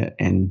remembering it,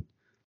 and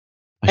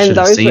I should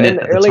have seen it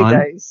at the time.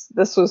 Days.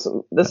 This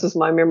is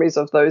my memories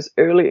of those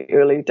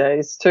early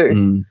days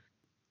too.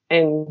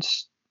 And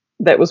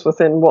that was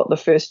within the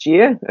first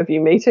year of you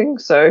meeting.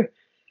 So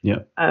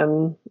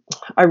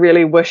I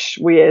really wish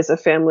we as a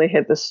family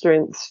had the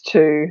strength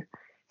to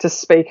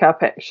speak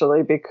up,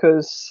 actually,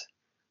 because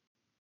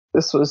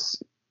this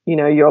was,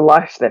 your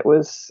life that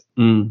was,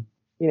 and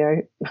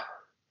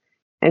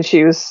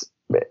she was,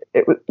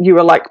 you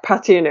were like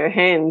putty in her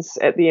hands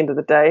at the end of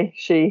the day.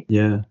 She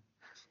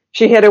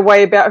had a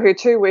way about her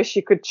too, where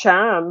she could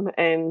charm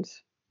and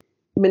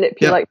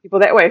manipulate people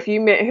that way. If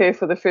you met her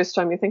for the first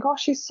time, you think, oh,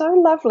 she's so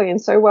lovely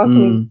and so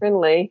welcoming and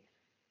friendly.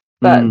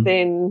 But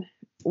then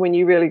when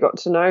you really got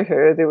to know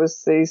her, there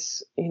was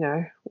these,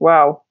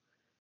 wow,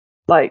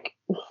 like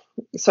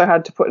so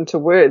hard to put into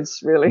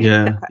words, really.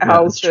 Yeah,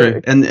 it's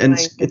true. And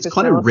it's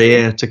kind of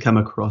rare to come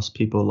across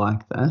people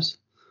like that.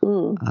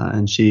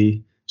 And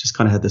she just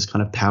kind of had this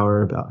kind of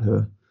power about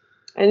her.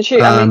 And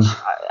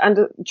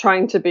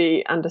trying to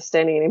be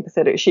understanding and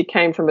empathetic, she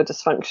came from a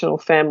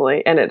dysfunctional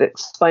family, and it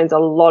explains a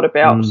lot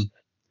about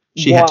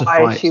she had to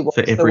fight she was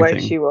for everything. the way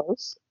she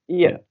was.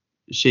 Yeah.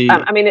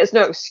 I mean, it's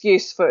no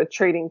excuse for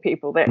treating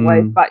people that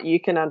way, but you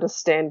can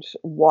understand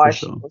why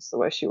she was the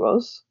way she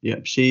was. Yeah,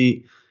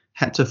 she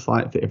had to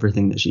fight for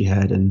everything that she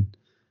had, and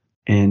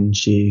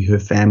her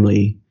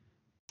family,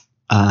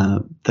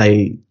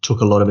 they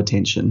took a lot of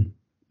attention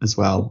as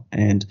well.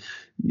 And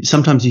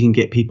sometimes you can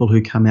get people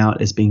who come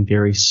out as being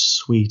very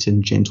sweet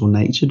and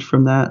gentle-natured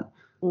from that.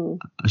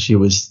 She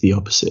was the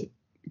opposite.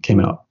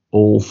 Came out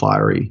all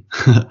fiery,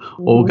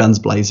 all guns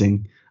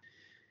blazing.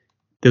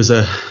 There was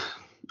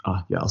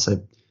I'll say,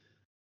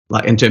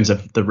 like, in terms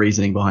of the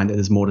reasoning behind it,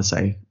 there's more to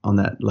say on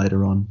that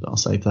later on, but I'll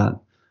save that.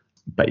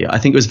 But yeah, I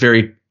think it was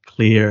very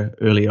clear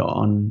early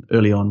on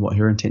what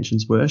her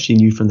intentions were. She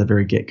knew from the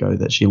very get-go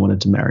that she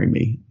wanted to marry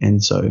me,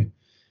 and so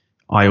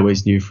I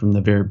always knew from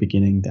the very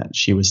beginning that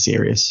she was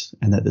serious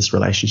and that this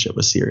relationship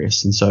was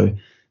serious, and so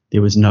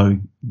there was no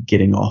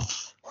getting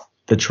off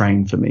the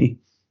train for me.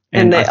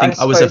 And I think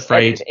I was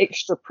afraid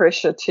extra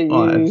pressure to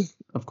you,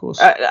 of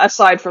course,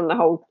 aside from the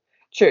whole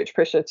church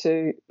pressure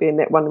to be in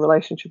that one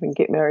relationship and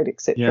get married,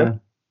 etc. Yeah,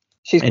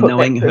 she's put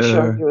that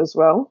pressure on you as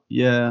well.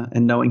 Yeah,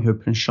 and knowing her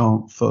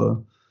penchant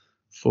for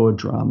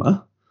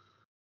drama,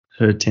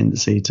 her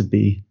tendency to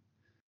be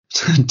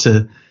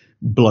to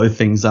blow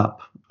things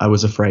up, I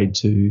was afraid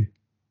to,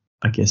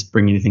 I guess,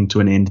 bring anything to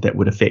an end that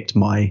would affect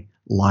my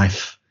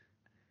life,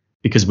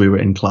 because we were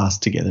in class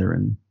together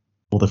and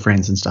all the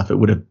friends and stuff. It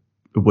would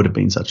have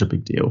been such a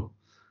big deal,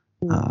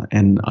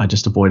 and I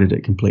just avoided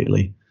it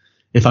completely.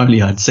 If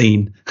only I'd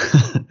seen,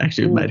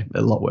 actually, it made it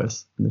a lot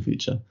worse in the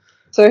future.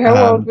 So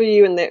how old were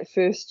you in that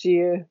first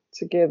year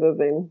together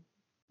then?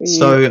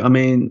 I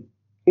mean,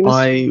 you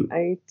must be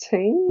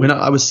 18? When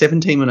I was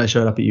 17 when I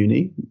showed up at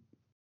uni,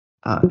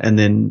 and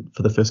then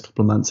for the first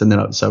couple of months, and then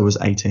I was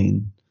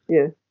 18.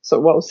 Yeah.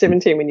 So,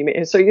 17 when you met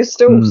her. So you're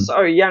still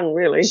so young,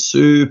 really.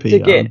 Super young.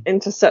 To get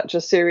into such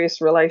a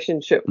serious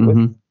relationship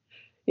with,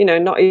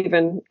 not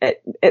even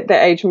at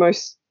that age,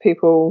 most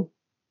people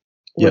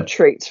would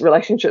treat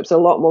relationships a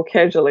lot more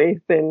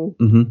casually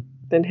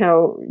than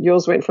how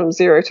yours went from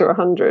 0 to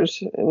 100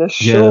 in a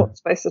short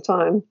space of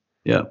time.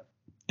 Yeah.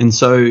 And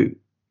so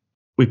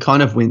we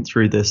kind of went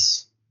through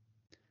this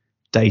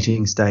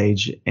dating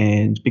stage,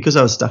 and because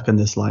I was stuck in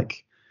this,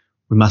 like,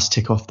 we must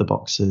tick off the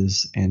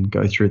boxes and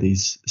go through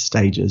these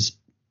stages,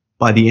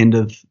 by the end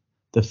of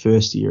the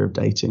first year of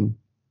dating,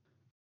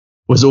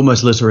 was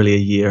almost literally a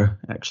year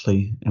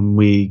actually, and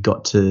we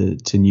got to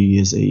New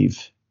Year's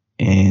Eve,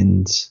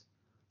 and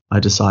I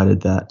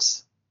decided that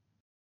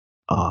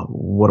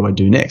what do I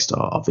do next?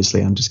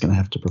 Obviously I'm just going to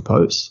have to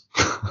propose.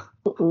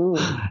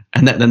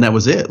 And then that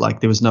was it.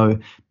 Like, there was no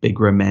big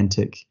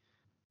romantic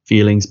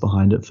feelings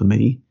behind it for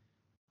me.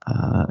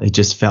 It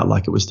just felt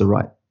like it was the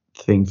right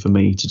thing for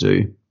me to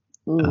do.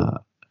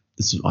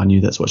 I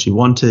knew that's what she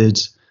wanted.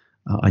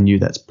 I knew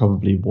that's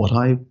probably what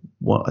I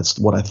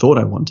thought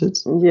I wanted.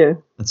 Yeah,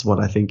 that's what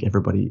I think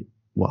everybody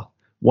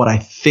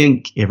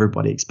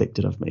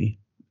expected of me.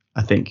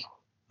 I think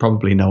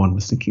probably no one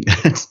was thinking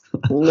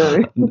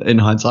that in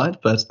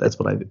hindsight, but that's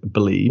what I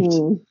believed.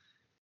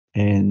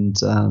 And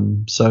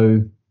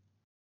so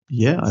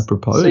yeah, I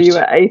proposed. So you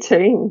were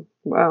 18.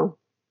 Wow.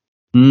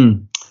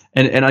 And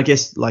I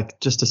guess, like,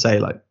 just to say,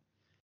 like,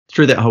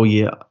 through that whole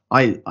year,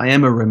 I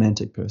am a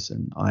romantic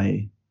person.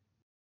 I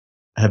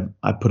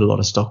put a lot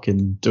of stock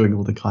in doing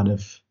all the kind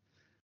of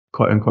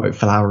quote unquote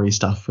flowery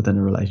stuff within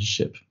a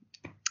relationship,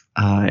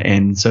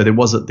 and so there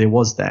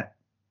was that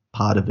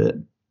part of it,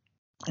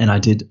 and I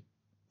did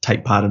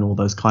take part in all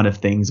those kind of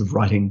things of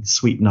writing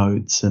sweet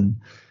notes and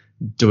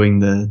doing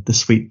the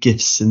sweet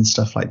gifts and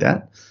stuff like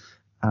that.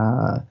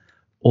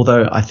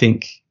 Although I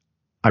think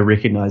I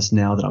recognize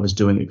now that I was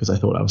doing it because I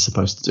thought I was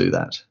supposed to do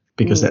that,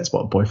 because that's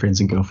what boyfriends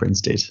and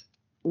girlfriends did.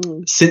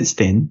 Since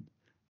then,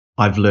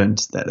 I've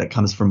learned that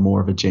comes from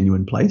more of a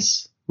genuine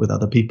place with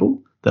other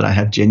people that I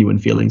have genuine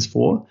feelings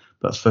for.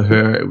 But for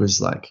her, it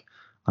was like,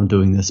 I'm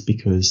doing this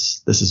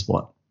because this is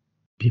what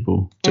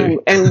people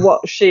do. And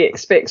what she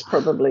expects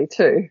probably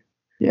too.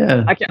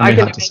 Yeah. I can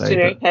imagine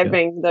her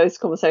having those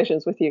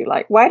conversations with you,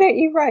 like, why don't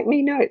you write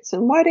me notes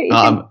and why don't you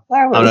give me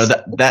flowers? Oh, no,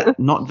 that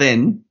not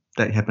then.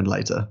 That happened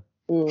later.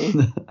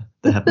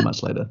 That happened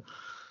much later.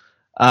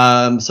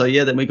 So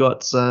yeah, then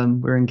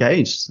we're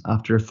engaged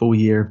after a full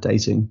year of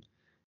dating,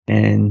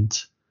 and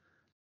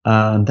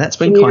that's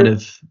been kind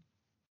of.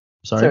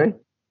 Sorry.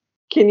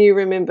 Can you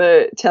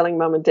remember telling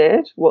mum and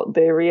dad what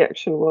their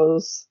reaction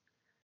was?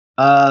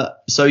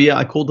 So yeah,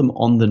 I called them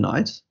on the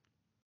night,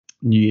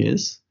 New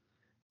Year's,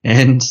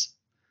 and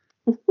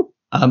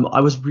I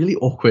was really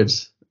awkward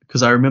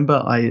because I remember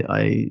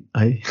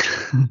I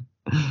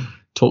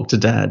talked to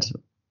dad,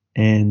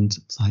 and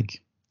it's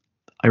like,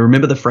 I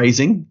remember the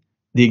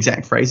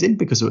exact phrasing,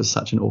 because it was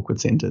such an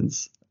awkward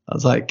sentence. I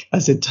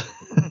said,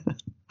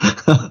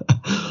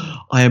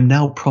 I am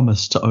now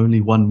promised to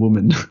only one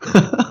woman.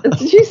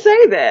 Did you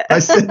say that? I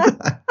said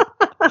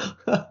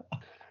that.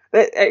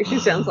 That actually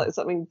sounds like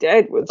something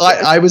Dad would say.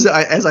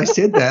 As I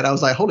said that, I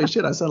was like, holy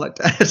shit, I sound like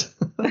Dad.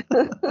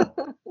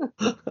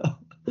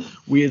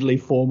 Weirdly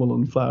formal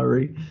and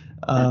flowery.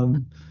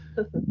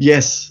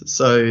 Yes,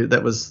 so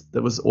that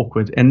was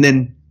awkward. And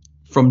then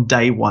from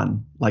day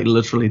one, like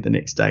literally the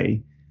next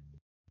day,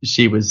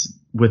 she was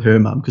with her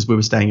mum because we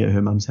were staying at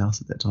her mum's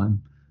house at that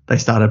time. They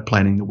started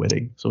planning the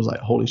wedding. So I was like,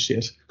 holy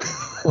shit.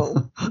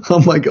 Cool.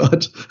 Oh my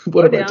God,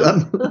 what have I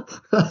done?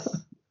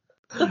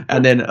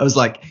 And then I was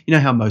like, you know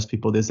how most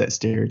people, there's that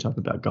stereotype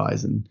about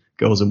guys and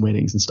girls and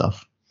weddings and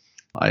stuff.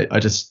 I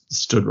just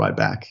stood right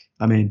back.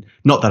 I mean,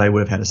 not that I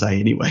would have had a say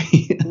anyway.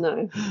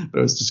 No. But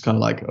it was just kind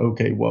of like,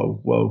 okay,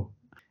 whoa.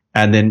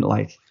 And then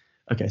like,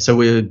 okay, so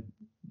we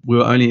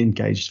were only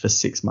engaged for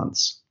 6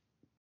 months,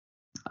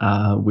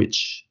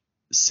 which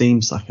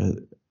seems like a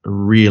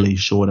really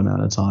short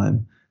amount of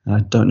time. And I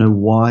don't know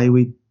why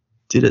we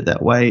did it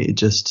that way. It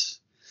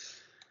just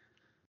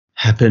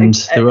happened.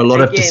 There were a lot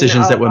of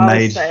decisions that were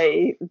made. I'll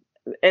say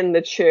in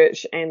the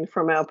church and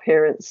from our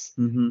parents,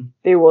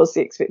 there was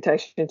the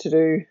expectation to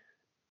do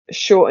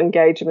short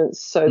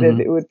engagements so that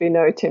there would be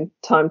no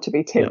time to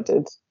be tempted.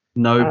 Yep.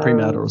 No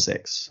premarital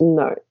sex.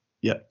 No.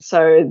 Yeah.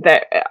 So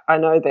that I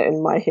know that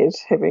in my head,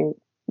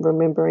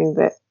 remembering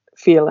that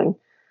feeling.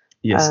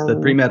 Yes, the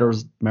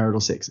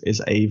premarital sex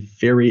is a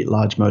very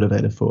large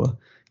motivator for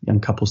young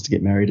couples to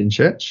get married in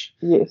church.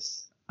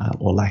 Yes.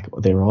 Or lack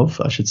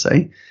thereof, I should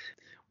say.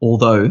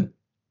 Although,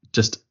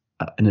 just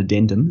an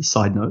addendum,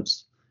 side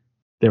notes,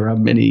 there are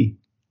many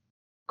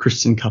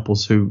Christian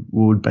couples who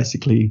would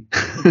basically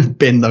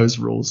bend those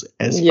rules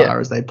as far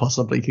as they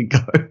possibly can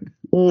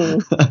go.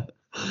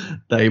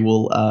 They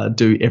will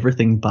do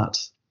everything but.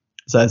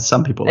 So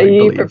some people are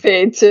you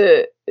prepared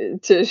to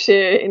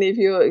share any of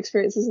your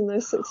experiences in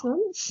those 6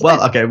 months?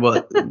 Well, okay,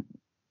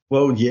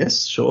 well,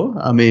 yes, sure.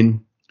 I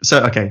mean,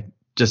 so okay,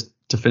 just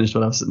to finish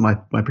what I was my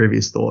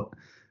previous thought.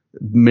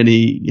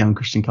 Many young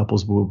Christian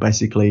couples will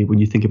basically, when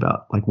you think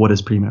about like what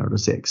is premarital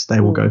sex, they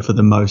will go for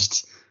the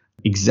most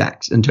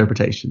exact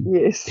interpretation.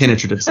 Yes.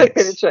 Penetrative sex.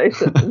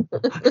 Penetration.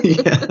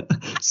 Yeah.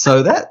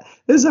 So that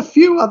there's a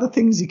few other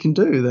things you can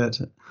do that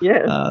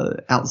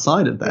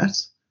outside of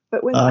that.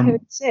 But we're not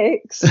having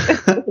sex.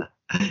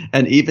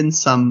 And even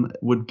some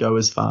would go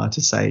as far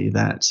to say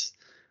that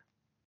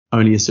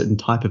only a certain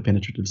type of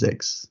penetrative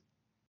sex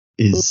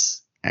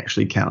is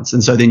actually counts.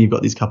 And so then you've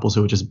got these couples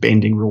who are just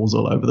bending rules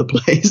all over the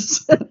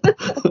place.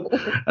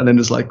 And then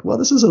it's like, well,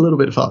 this is a little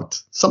bit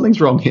fucked. Something's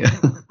wrong here.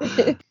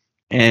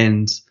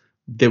 And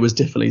there was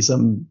definitely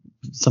some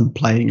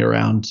playing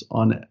around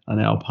on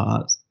our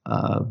part.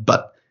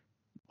 But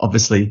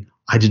obviously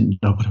I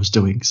didn't know what I was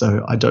doing.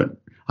 So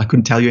I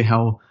couldn't tell you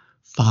how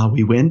far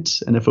we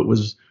went and if it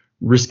was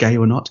risque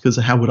or not, because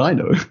how would I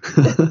know?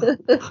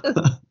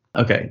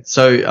 Okay,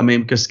 so I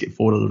mean, just skip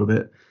forward a little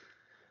bit.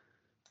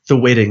 The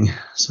wedding.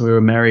 So we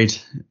were married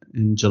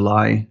in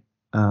July.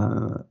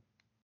 In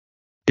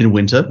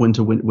winter.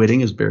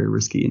 Wedding is very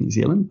risky in New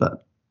Zealand,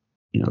 but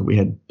you know we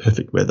had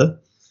perfect weather.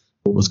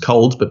 It was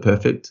cold but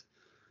perfect.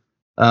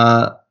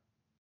 The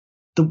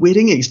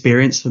wedding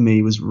experience for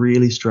me was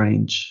really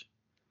strange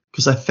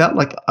because I felt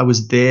like I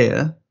was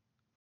there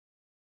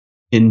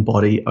in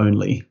body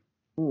only.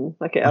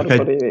 Like an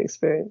out-of-body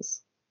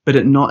experience. But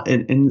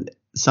and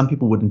some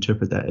people would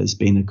interpret that as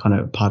being a kind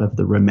of part of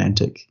the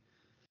romantic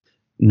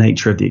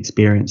nature of the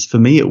experience. For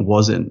me, it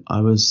wasn't.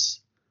 I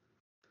was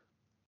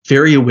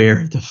very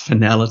aware of the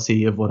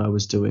finality of what I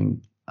was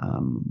doing.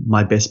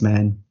 My best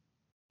mate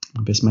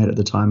at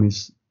the time,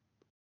 is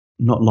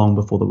not long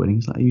before the wedding,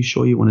 he's like, "Are you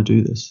sure you want to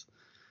do this?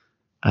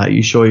 Are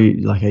you sure are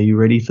you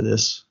ready for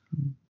this?"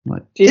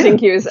 Like, do you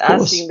think he was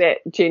asking that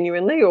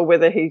genuinely, or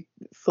whether he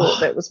thought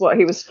that was what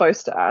he was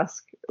supposed to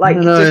ask? Like,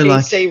 did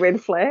he see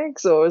red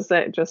flags, or is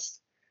that just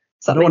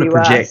something I don't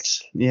want to project?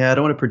 Asked? Yeah, I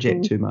don't want to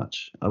project too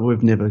much.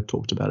 We've never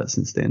talked about it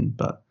since then,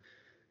 but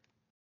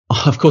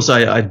of course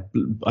I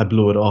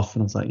blew it off,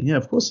 and I was like, yeah,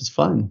 of course it's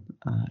fine,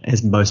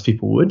 as most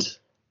people would.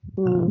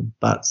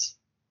 But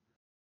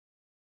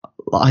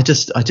I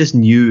just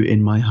knew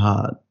in my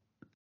heart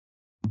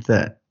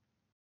that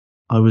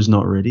I was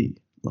not ready.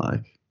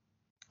 Like,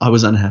 I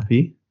was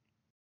unhappy.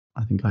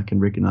 I think I can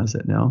recognize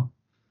that now.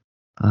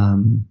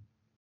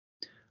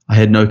 I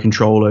had no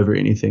control over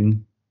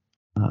anything.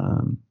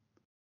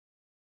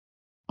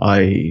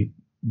 I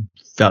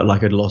felt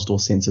like I'd lost all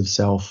sense of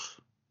self.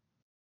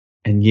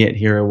 And yet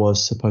here I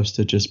was supposed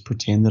to just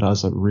pretend that I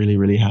was like really,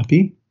 really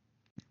happy.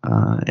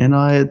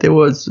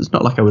 It's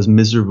not like I was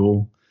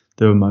miserable.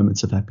 There were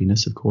moments of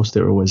happiness, of course,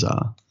 there always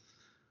are.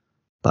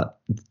 But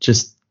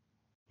just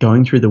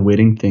going through the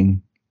wedding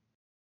thing,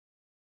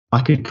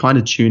 I could kind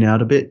of tune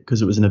out a bit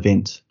because it was an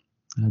event.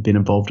 I've been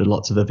involved in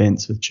lots of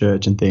events with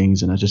church and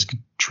things, and I just could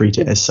treat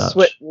it as such.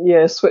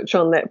 Switch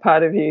on that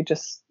part of you,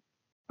 just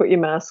put your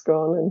mask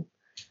on. And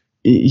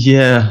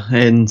yeah,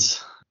 and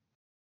it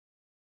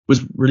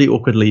was really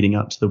awkward leading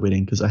up to the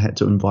wedding because I had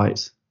to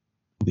invite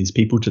these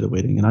people to the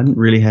wedding, and I didn't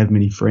really have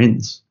many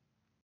friends.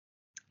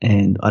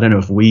 And I don't know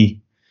if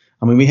we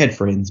had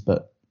friends,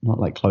 but not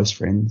like close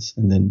friends.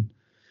 And then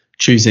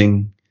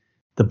choosing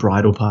the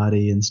bridal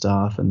party and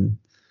stuff, and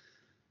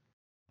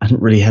I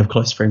didn't really have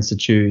close friends to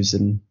choose,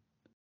 and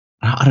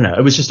I don't know,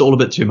 it was just all a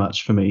bit too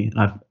much for me.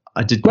 And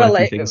I did quite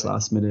a few things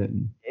last minute.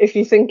 And if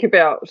you think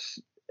about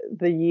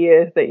the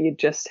year that you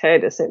just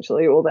had,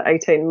 essentially, or the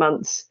 18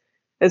 months,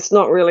 it's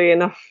not really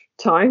enough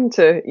time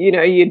to,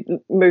 you'd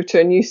moved to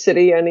a new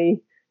city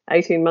only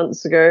 18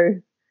 months ago.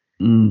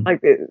 Like,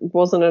 it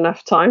wasn't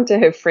enough time to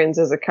have friends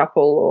as a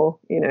couple,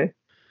 or,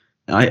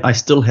 I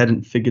still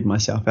hadn't figured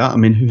myself out. I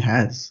mean, who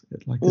has?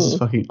 Like, this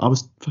is I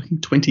was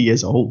fucking 20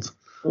 years old.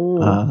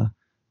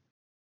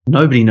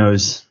 Nobody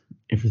knows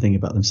everything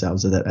about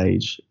themselves at that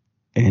age,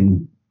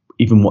 and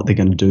even what they're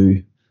going to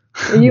do.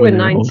 Well, you were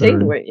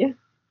 19, weren't you?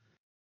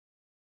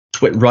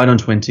 Right on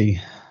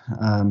 20.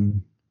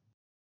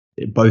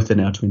 Both in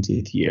our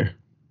 20th year,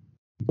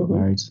 we got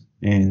married,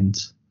 and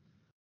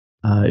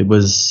it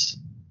was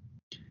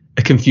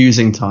a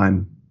confusing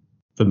time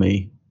for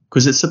me,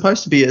 because it's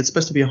supposed to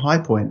be a high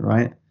point,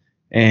 right?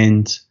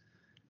 And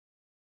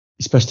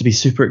you're supposed to be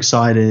super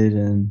excited,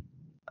 and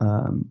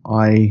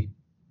I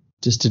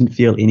just didn't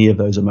feel any of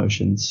those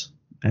emotions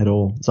at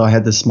all. So I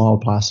had this smile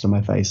plastered on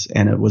my face,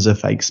 and it was a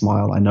fake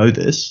smile. I know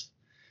this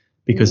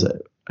because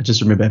I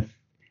just remember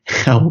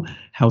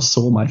how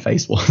sore my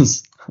face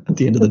was at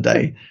the end of the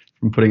day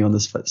from putting on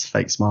this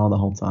fake smile the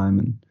whole time.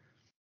 And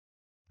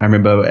I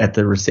remember at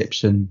the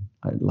reception,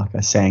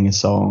 I sang a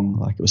song,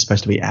 like it was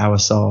supposed to be our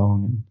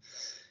song, and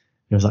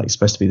it was like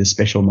supposed to be the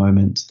special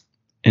moment.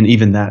 And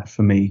even that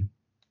for me,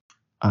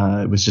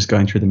 it was just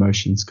going through the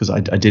motions, because I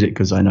did it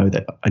because I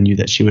knew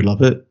that she would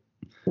love it.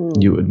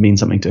 Knew it would mean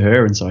something to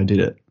her, and so I did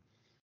it.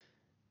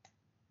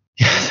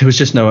 Yeah, there was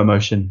just no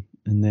emotion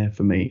in there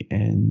for me.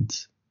 And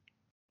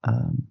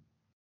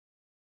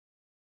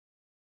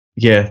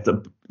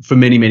for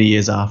many, many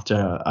years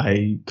after,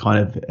 I kind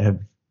of have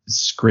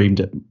screamed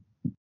at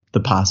the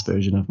past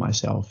version of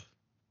myself,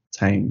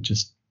 saying,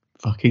 just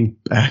fucking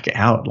back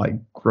out, like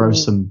grow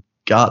some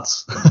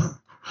guts.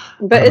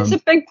 But it's a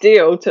big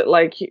deal for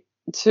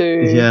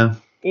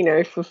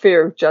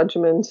fear of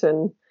judgment.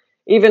 And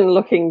even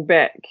looking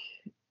back,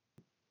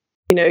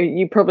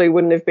 you probably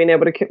wouldn't have been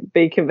able to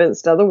be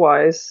convinced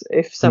otherwise.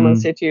 If someone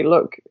said to you,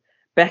 look,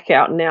 back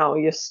out now,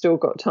 you've still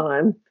got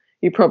time,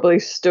 you probably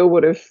still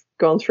would have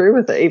gone through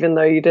with it, even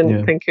though you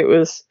didn't think it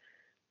was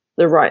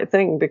the right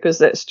thing, because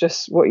that's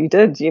just what you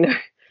did,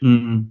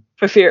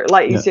 for fear,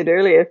 like you said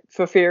earlier,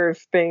 for fear of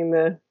being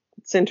the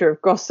center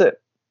of gossip,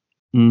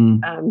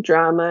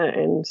 drama,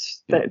 and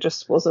that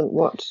just wasn't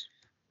what.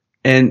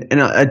 And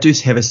I do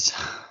have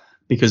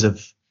because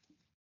of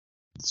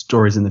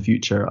stories in the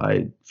future,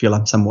 I feel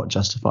I'm somewhat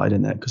justified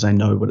in that, because I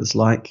know what it's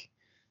like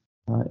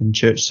in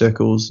church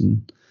circles,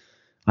 and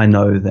I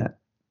know that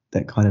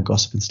kind of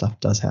gossip and stuff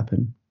does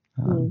happen.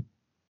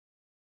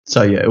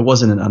 So yeah, it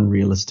wasn't an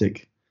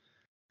unrealistic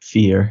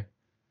fear,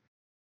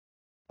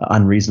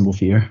 unreasonable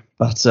fear.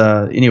 But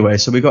anyway,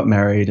 so we got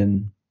married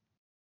and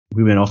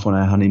we went off on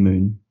our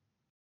honeymoon.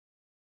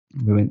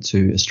 We went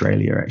to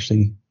Australia,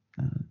 actually,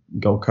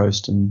 Gold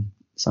Coast and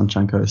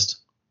Sunshine Coast.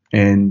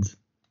 And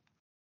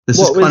this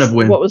is kind of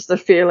when. What was the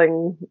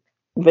feeling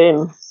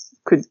then?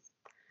 Did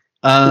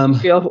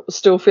you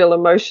still feel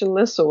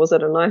emotionless, or was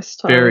it a nice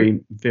time? Very,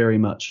 very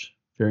much,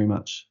 very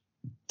much.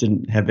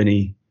 Didn't have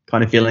any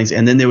kind of feelings.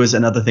 And then there was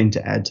another thing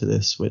to add to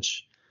this,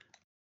 which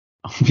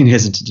I've been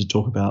hesitant to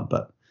talk about,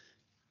 but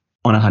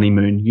on a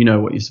honeymoon, you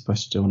know what you're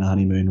supposed to do on a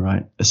honeymoon,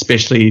 right?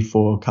 Especially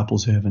for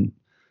couples who haven't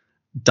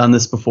done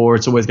this before,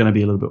 it's always going to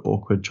be a little bit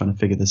awkward trying to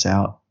figure this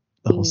out,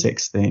 the whole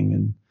sex thing.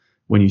 And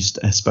when you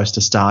are supposed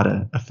to start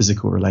a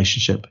physical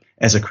relationship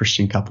as a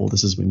Christian couple,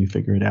 this is when you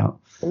figure it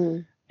out.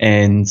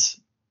 And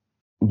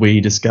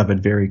we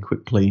discovered very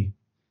quickly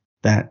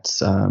that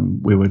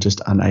we were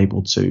just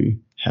unable to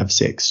have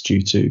sex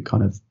due to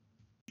kind of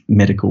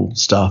medical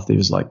stuff. There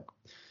was like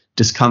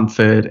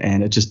discomfort,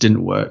 and it just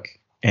didn't work.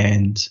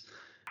 And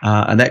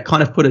that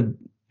kind of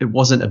it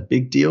wasn't a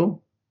big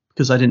deal,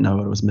 because I didn't know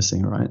what I was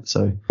missing, right?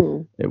 So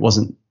it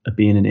wasn't a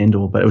be and end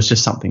all, but it was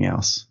just something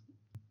else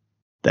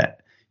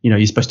that,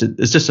 you're supposed to,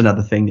 it's just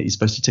another thing that you're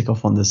supposed to tick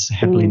off on this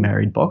happily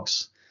married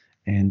box.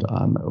 And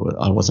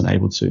I wasn't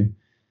able to.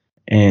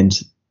 And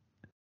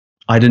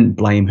I didn't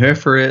blame her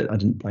for it. I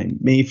didn't blame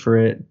me for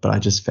it, but I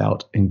just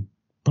felt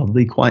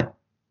probably quite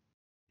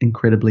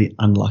incredibly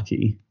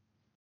unlucky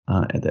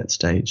at that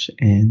stage.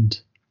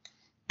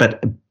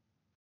 But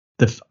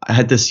I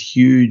had this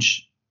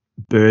huge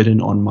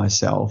burden on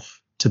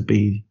myself to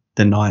be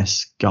the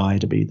nice guy,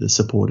 to be the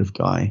supportive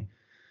guy,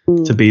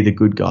 to be the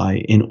good guy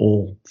in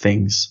all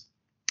things.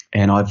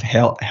 And I've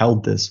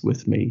held this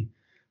with me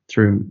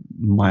through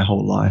my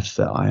whole life,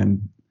 that I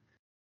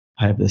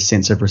have this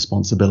sense of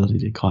responsibility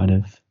to kind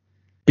of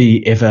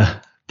be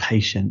ever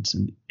patient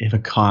and ever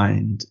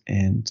kind,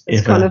 and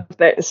it's kind of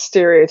that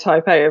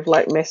stereotype of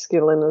like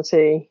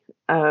masculinity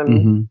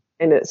in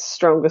its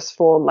strongest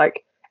form.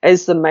 Like,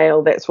 as the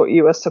male, that's what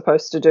you are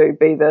supposed to do,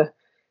 be the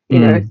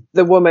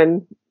the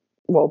woman,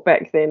 well,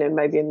 back then, and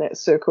maybe in that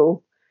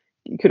circle,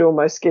 you could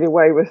almost get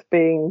away with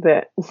being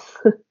that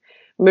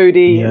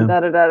moody and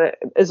da-da-da,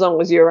 as long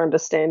as you're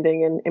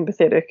understanding and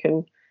empathetic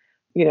and,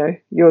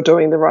 you're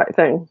doing the right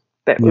thing.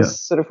 That was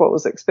sort of what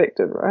was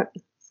expected, right?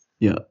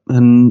 Yeah.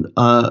 And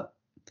I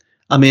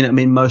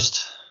mean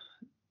most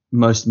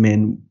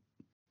men,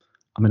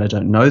 I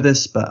don't know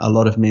this, but a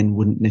lot of men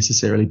wouldn't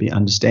necessarily be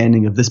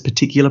understanding of this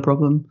particular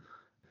problem.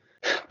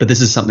 But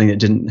this is something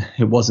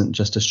it wasn't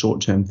just a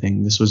short-term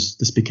thing.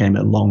 This became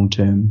a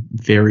long-term,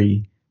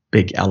 very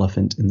big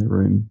elephant in the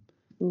room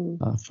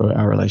for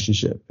our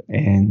relationship.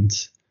 And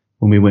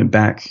when we went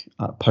back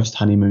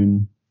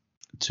post-honeymoon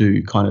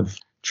to kind of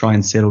try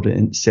and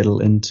settle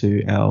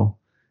into our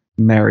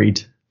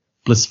married,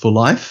 blissful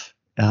life,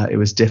 it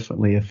was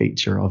definitely a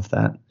feature of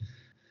that.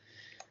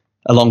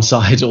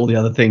 Alongside all the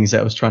other things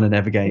that I was trying to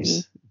navigate,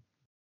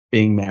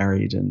 being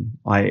married, and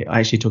I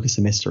actually took a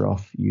semester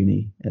off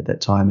uni at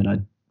that time, and I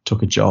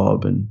took a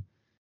job, and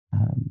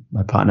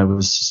my partner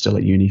was still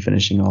at uni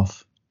finishing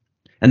off,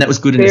 and that was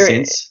good in a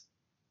sense.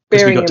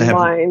 Bearing in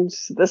mind,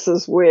 this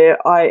is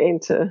where I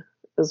enter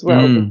as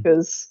well,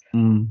 because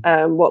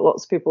what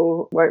lots of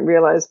people won't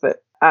realise,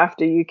 but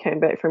after you came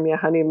back from your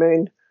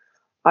honeymoon,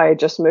 I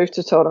just moved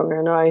to Tauranga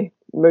and I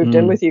moved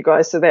in with you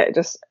guys, so that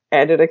just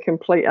added a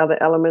complete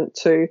other element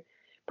to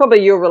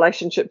probably your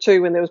relationship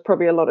too, when there was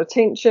probably a lot of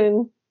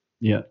tension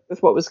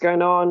with what was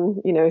going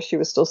on. She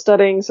was still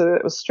studying, so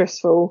that was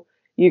stressful.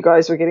 You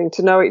guys were getting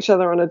to know each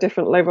other on a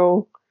different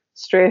level,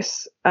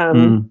 stress,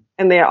 and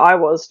there I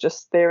was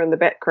just there in the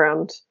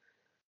background,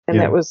 and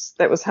that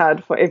was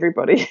hard for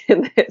everybody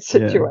in that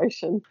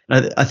situation.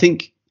 I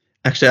think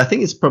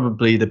it's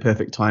probably the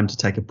perfect time to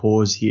take a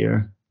pause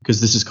here,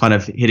 because this is kind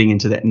of heading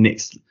into that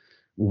next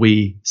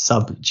wee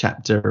sub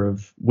chapter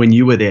of when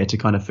you were there to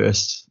kind of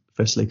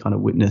firstly kind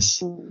of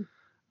witness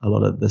a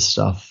lot of this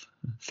stuff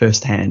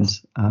firsthand.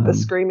 The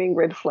screaming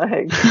red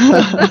flag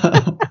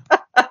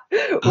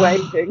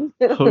waving.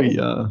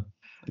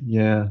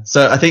 Yeah.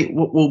 So I think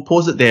we'll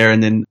pause it there,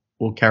 and then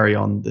we'll carry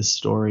on this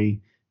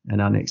story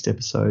in our next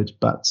episode.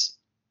 But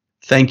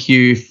thank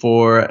you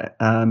for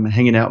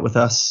hanging out with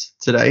us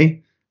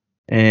today,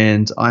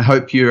 and I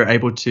hope you're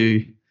able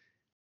to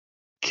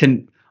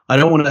I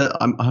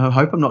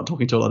hope I'm not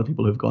talking to a lot of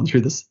people who've gone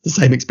through the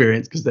same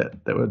experience, because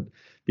that would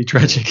be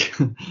tragic.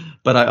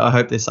 But I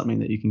hope there's something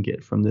that you can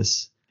get from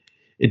this.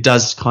 It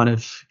does kind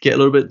of get a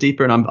little bit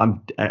deeper,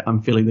 and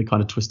I'm feeling the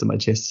kind of twist in my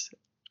chest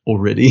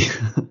already.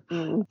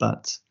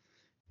 But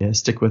yeah,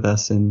 stick with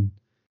us, and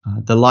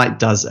the light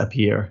does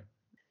appear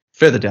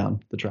further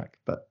down the track,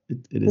 but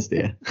it is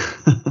there.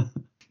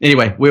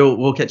 Anyway,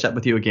 we'll catch up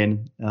with you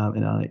again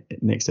in our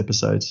next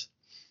episodes.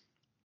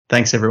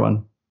 Thanks,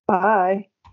 everyone. Bye.